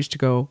they choose to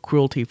go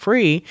cruelty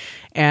free.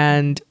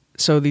 And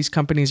so these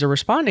companies are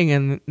responding,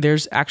 and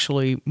there's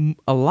actually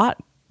a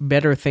lot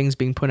better things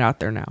being put out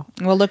there now.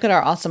 Well, look at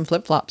our awesome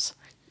flip-flops.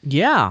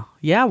 Yeah.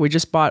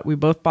 We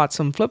both bought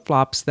some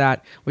flip-flops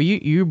that, well,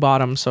 you bought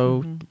them.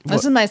 So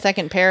This is my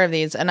second pair of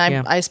these, and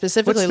I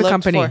specifically What's the looked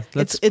company? for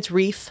it's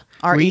Reef,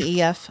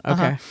 REEF.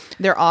 Okay.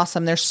 They're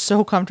awesome. They're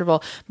so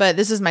comfortable. But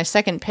this is my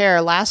second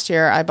pair. Last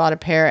year I bought a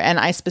pair, and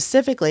I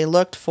specifically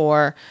looked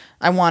for,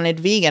 I wanted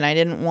vegan. I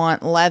didn't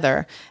want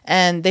leather,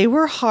 and they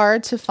were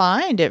hard to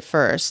find at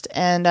first.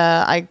 And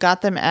I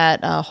got them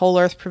at Whole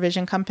Earth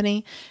Provision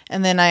Company,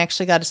 and then I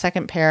actually got a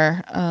second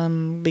pair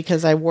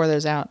because I wore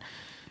those out.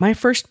 my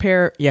first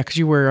pair, because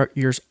you wear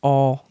yours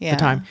all the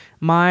time.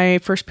 My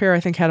first pair, I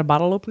think, had a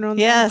bottle opener on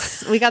them.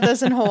 Yes, we got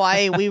those in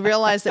Hawaii. We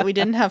realized that we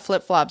didn't have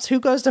flip-flops.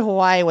 Who goes to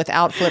Hawaii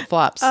without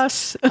flip-flops?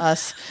 Us.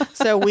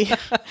 So we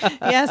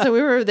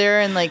were there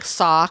in like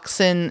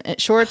socks and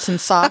shorts and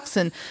socks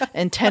and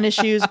tennis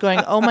shoes going,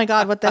 oh my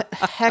God, what the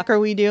heck are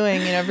we doing?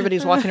 You know,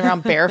 everybody's walking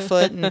around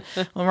barefoot, and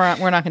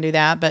we're not going to do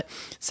that. But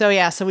so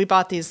we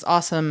bought these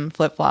awesome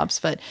flip-flops.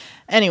 But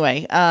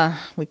anyway,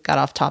 we got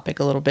off topic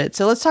a little bit.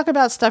 So let's talk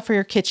about stuff for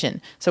your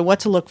kitchen. So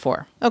what to look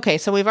for. Okay,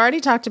 so we've already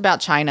talked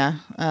about china,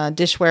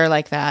 dishware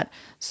like that.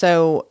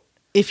 So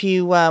if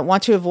you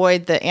want to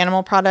avoid the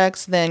animal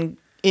products, then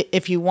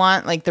if you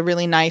want like the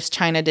really nice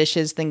china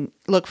dishes, then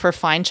look for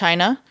fine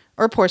china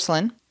or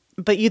porcelain.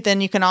 But you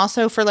can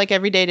also, for like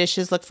everyday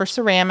dishes, look for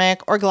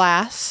ceramic or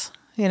glass,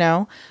 you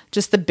know,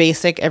 just the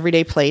basic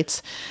everyday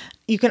plates.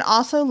 You can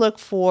also look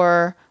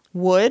for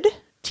wood,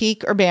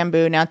 teak, or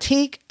bamboo. Now,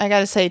 teak, I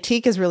got to say,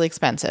 teak is really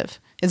expensive.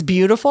 It's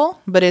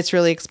beautiful, but it's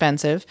really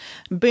expensive.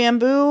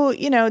 Bamboo,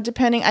 you know,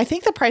 depending, I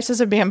think the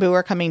prices of bamboo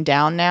are coming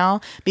down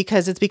now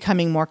because it's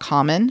becoming more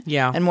common.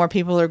 Yeah. And more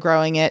people are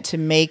growing it to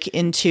make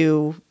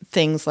into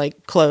things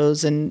like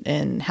clothes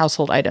and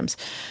household items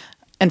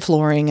and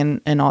flooring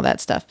and all that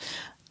stuff.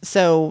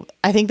 So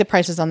I think the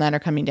prices on that are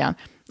coming down.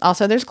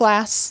 Also, there's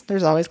glass.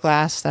 There's always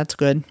glass. That's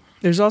good.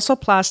 There's also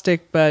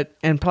plastic,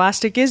 and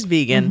plastic is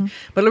vegan. Mm-hmm.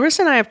 But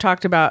Larissa and I have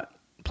talked about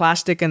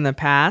plastic in the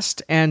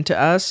past, and to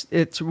us,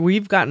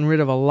 we've gotten rid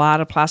of a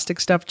lot of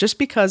plastic stuff just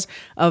because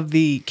of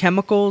the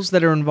chemicals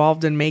that are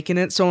involved in making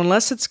it. So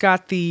unless it's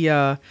got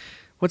the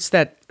what's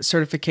that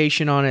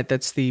certification on it?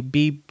 That's the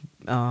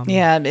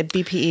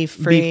BPE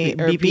free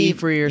or BPE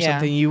free or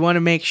something. You want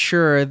to make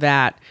sure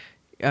that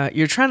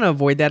you're trying to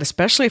avoid that,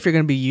 especially if you're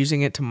going to be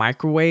using it to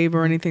microwave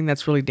or anything.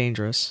 That's really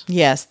dangerous.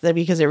 Yes,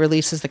 because it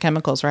releases the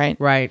chemicals, right?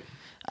 Right.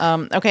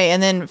 Okay,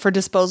 and then for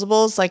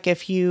disposables, like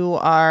if you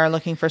are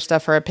looking for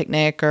stuff for a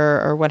picnic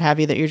or what have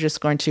you that you're just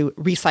going to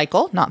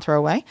recycle, not throw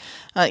away,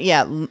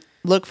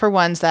 look for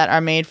ones that are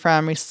made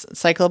from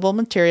recyclable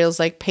materials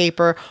like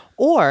paper,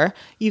 or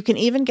you can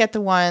even get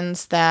the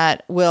ones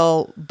that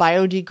will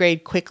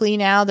biodegrade quickly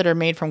now that are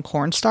made from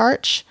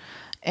cornstarch.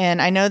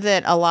 And I know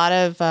that a lot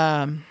of...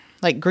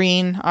 like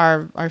Green,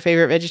 our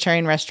favorite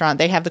vegetarian restaurant,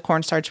 they have the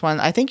cornstarch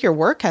one. I think your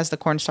work has the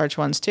cornstarch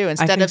ones too,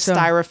 instead of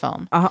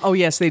styrofoam. Oh,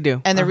 yes, they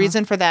do. And the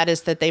reason for that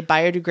is that they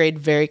biodegrade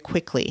very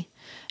quickly.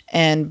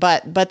 And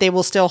but they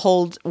will still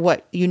hold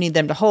what you need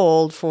them to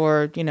hold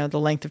for, you know, the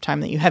length of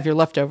time that you have your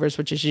leftovers,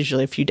 which is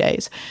usually a few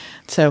days.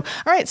 So,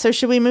 all right. So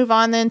should we move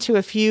on then to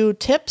a few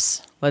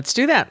tips? Let's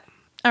do that.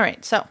 All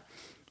right. So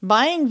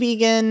buying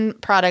vegan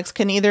products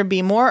can either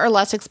be more or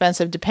less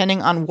expensive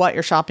depending on what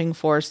you're shopping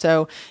for.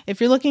 So if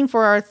you're looking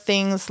for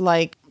things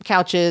like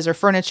couches or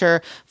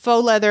furniture,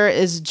 faux leather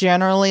is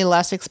generally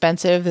less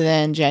expensive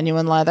than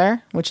genuine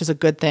leather, which is a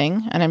good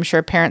thing. And I'm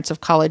sure parents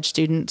of college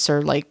students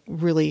are like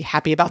really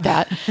happy about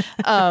that.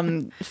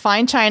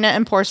 Fine china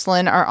and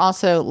porcelain are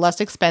also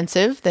less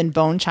expensive than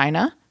bone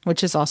china,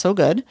 which is also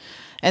good.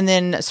 And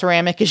then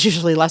ceramic is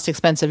usually less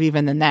expensive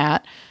even than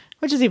that,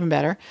 which is even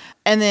better.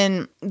 And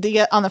then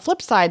on the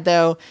flip side,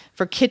 though,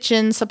 for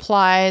kitchen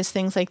supplies,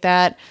 things like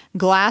that,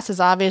 glass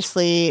is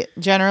obviously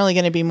generally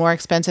going to be more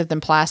expensive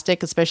than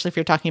plastic, especially if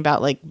you're talking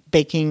about like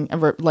baking,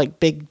 like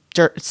big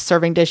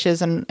serving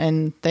dishes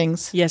and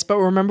things. Yes, but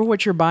remember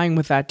what you're buying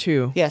with that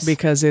too. Yes,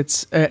 because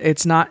it's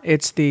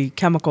the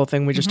chemical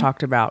thing we just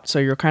talked about. So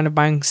you're kind of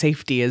buying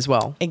safety as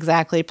well.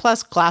 Exactly.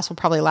 Plus, glass will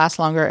probably last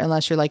longer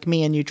unless you're like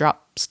me and you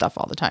drop stuff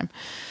all the time.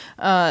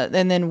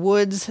 And then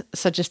woods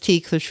such as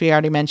teak, which we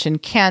already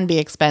mentioned, can be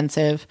expensive.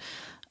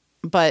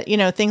 But, you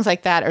know, things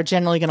like that are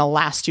generally going to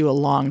last you a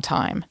long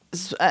time.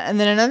 And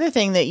then another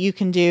thing that you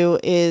can do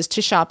is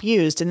to shop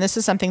used. And this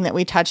is something that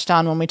we touched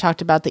on when we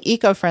talked about the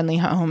eco-friendly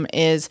home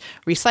is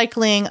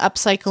recycling,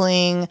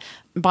 upcycling,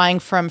 buying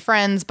from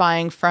friends,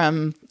 buying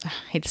from, I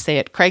hate to say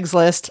it,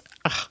 Craigslist.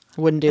 Ugh,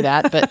 I wouldn't do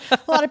that, but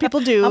a lot of people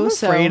do. I'm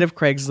afraid of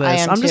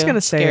Craigslist. I'm just going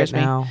to say it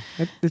now.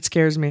 It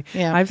scares me.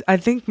 Yeah. I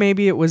think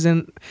maybe it was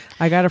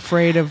I got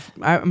afraid of,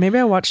 maybe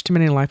I watched too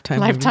many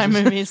Lifetime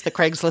movies, the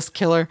Craigslist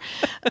killer.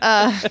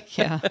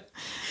 Yeah.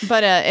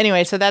 But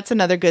anyway, so that's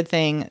another good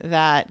thing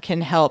that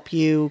can help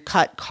you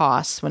cut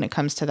costs when it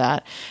comes to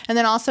that. And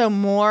then also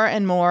more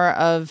and more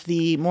of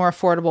the more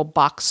affordable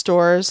box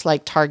stores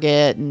like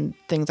Target and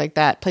things like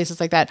that, places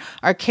like that,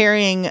 are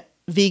carrying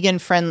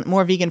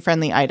more vegan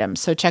friendly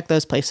items. So check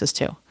those places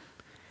too.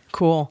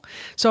 Cool.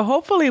 So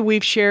hopefully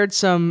we've shared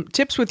some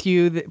tips with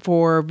you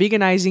for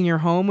veganizing your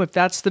home, if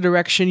that's the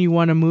direction you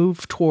want to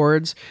move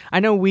towards. I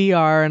know we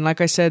are. And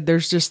like I said,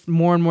 there's just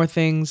more and more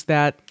things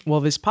that,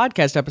 well, this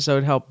podcast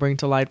episode helped bring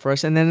to light for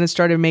us. And then it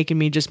started making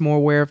me just more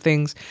aware of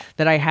things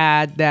that I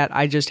had that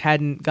I just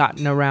hadn't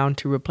gotten around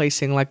to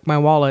replacing, like my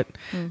wallet.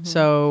 Mm-hmm.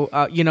 So,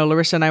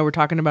 Larissa and I were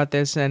talking about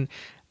this. And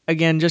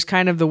again, just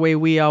kind of the way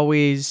we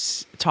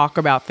always talk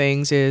about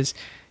things is,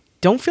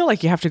 don't feel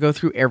like you have to go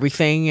through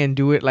everything and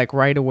do it like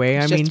right away.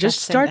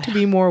 Just start to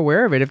be more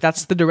aware of it. If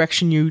that's the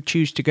direction you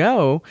choose to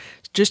go,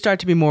 just start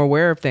to be more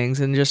aware of things.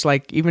 And just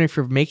like, even if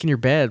you're making your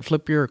bed,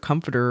 flip your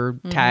comforter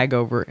tag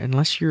over,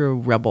 unless you're a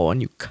rebel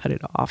and you cut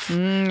it off.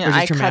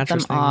 I cut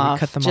them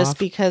off just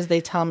because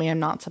they tell me I'm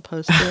not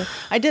supposed to.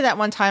 I did that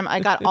one time. I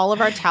got all of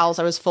our towels.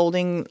 I was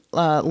folding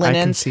linens. I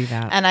can see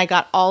that. And I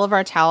got all of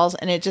our towels,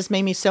 and it just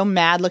made me so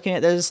mad looking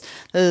at those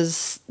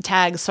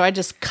tags. So I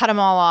just cut them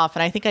all off.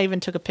 And I think I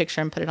even took a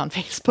picture and put it on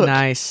Facebook.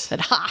 Nice.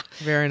 Said, ha.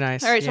 Very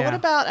nice. All right. So what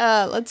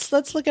about,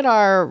 let's look at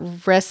our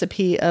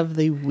recipe of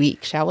the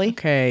week, shall we?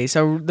 Okay.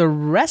 So the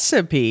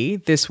recipe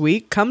this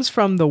week comes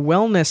from the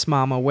Wellness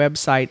Mama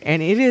website,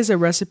 and it is a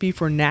recipe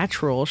for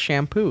natural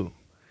shampoo.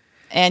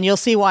 And you'll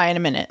see why in a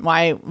minute.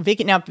 Why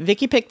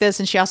Vicky picked this,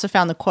 and she also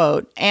found the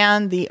quote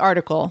and the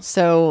article.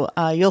 So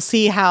you'll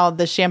see how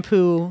the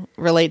shampoo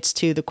relates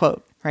to the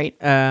quote, right?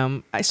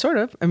 So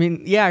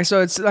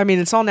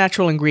it's all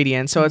natural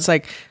ingredients. So it's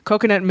like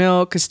coconut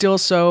milk, Castile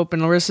soap,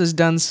 and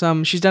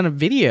Larissa's she's done a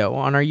video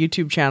on our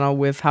YouTube channel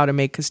with how to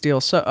make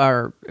Castile soap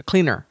or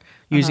cleaner.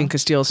 Using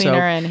Castile soap.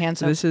 Cleaner and hand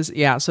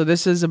soap. So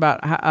this is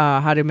about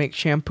how to make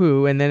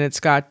shampoo, and then it's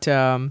got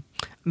the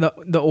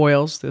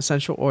oils, the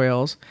essential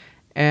oils,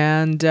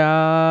 and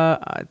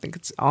I think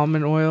it's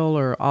almond oil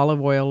or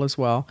olive oil as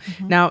well.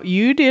 Mm-hmm. Now,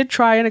 you did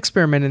try an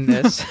experiment in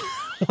this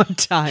one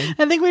time.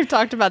 I think we've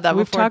talked about that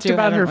before. We've talked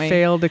about her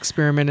failed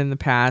experiment in the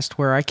past,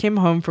 where I came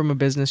home from a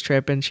business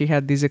trip and she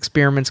had these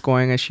experiments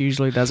going, as she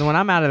usually does. And when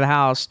I'm out of the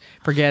house,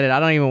 forget it. I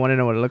don't even want to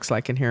know what it looks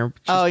like in here.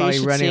 She's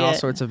probably running all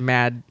sorts of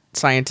mad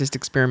scientist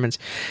experiments.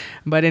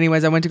 But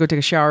anyways, I went to go take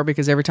a shower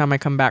because every time I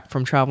come back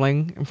from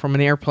traveling from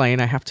an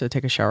airplane, I have to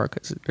take a shower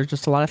because there's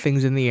just a lot of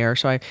things in the air.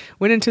 So I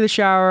went into the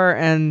shower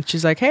and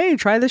she's like, hey,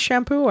 try this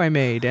shampoo I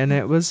made. And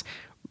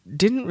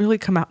didn't really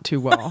come out too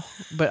well.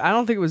 But I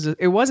don't think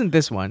it wasn't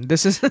this one.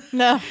 This is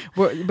no.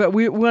 But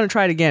we want to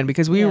try it again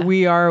because we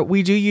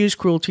do use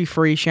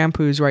cruelty-free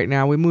shampoos right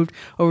now. We moved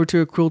over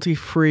to a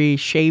cruelty-free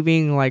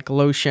shaving like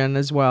lotion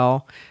as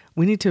well.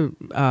 We need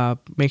to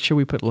make sure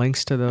we put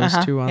links to those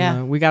too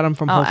on we got them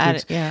from Whole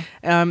Foods.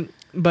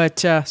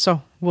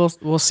 So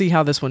we'll see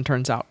how this one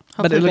turns out.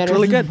 Hopefully but it looked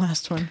really good. The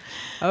last one.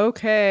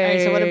 Okay. All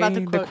right, so what about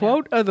the quote? The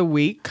quote of the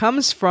week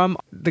comes from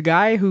the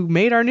guy who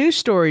made our news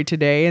story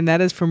today, and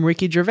that is from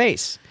Ricky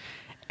Gervais.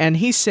 And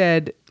he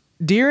said,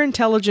 "Dear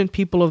intelligent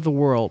people of the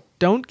world,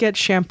 don't get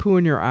shampoo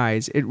in your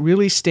eyes. It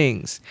really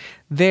stings.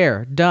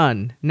 There,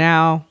 done.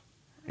 Now,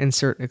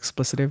 insert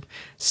explicitive,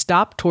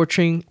 stop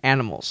torturing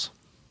animals."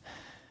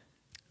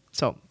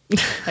 So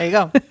there you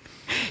go.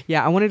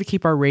 Yeah, I wanted to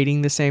keep our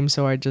rating the same,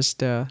 so I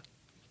just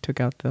took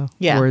out the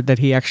word that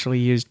he actually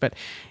used. But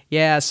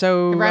yeah,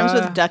 so it rhymes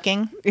with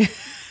ducking.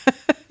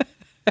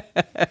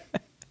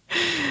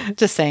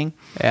 Just saying.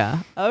 Yeah.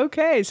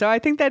 Okay, so I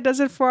think that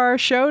does it for our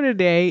show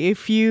today.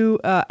 If you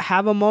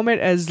have a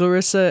moment, as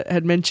Larissa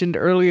had mentioned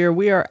earlier,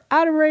 we are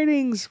out of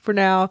ratings for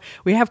now.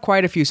 We have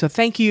quite a few, so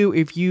thank you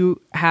if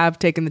you have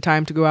taken the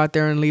time to go out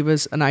there and leave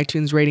us an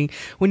iTunes rating.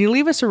 When you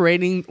leave us a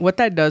rating, what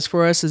that does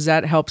for us is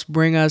that helps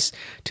bring us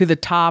to the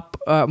top,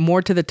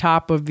 more to the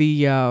top of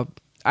the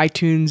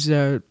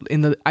iTunes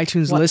in the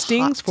iTunes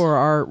listings for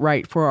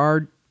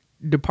our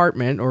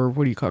department, or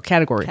what do you call it?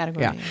 Category.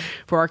 Yeah.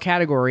 For our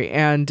category.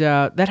 And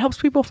that helps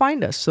people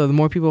find us. So the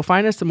more people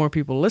find us, the more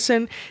people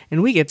listen,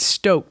 and we get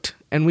stoked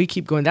and we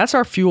keep going. That's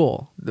our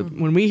fuel.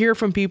 When we hear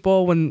from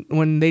people,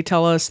 when they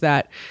tell us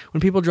that,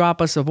 when people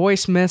drop us a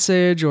voice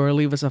message or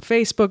leave us a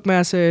Facebook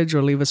message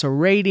or leave us a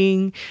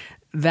rating,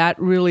 that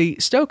really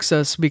stokes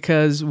us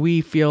because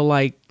we feel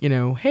like,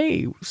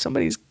 hey,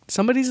 somebody's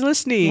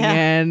listening. Yeah.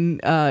 And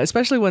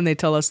especially when they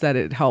tell us that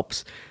it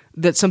helps,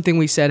 that something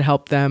we said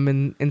helped them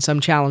in some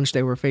challenge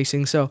they were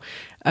facing. So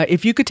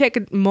if you could take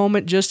a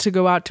moment just to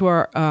go out to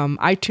our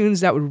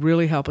iTunes, that would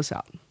really help us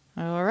out.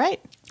 All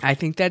right. I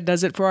think that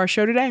does it for our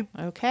show today.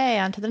 Okay,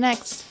 on to the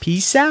next.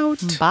 Peace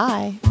out.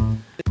 Bye.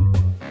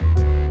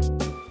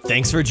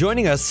 Thanks for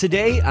joining us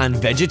today on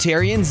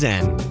Vegetarian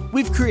Zen.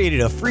 We've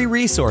created a free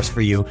resource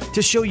for you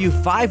to show you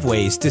 5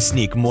 ways to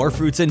sneak more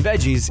fruits and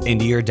veggies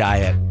into your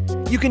diet.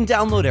 You can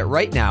download it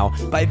right now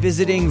by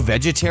visiting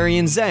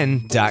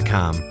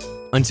vegetarianzen.com.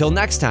 Until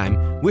next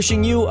time,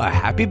 wishing you a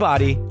happy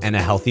body and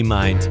a healthy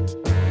mind.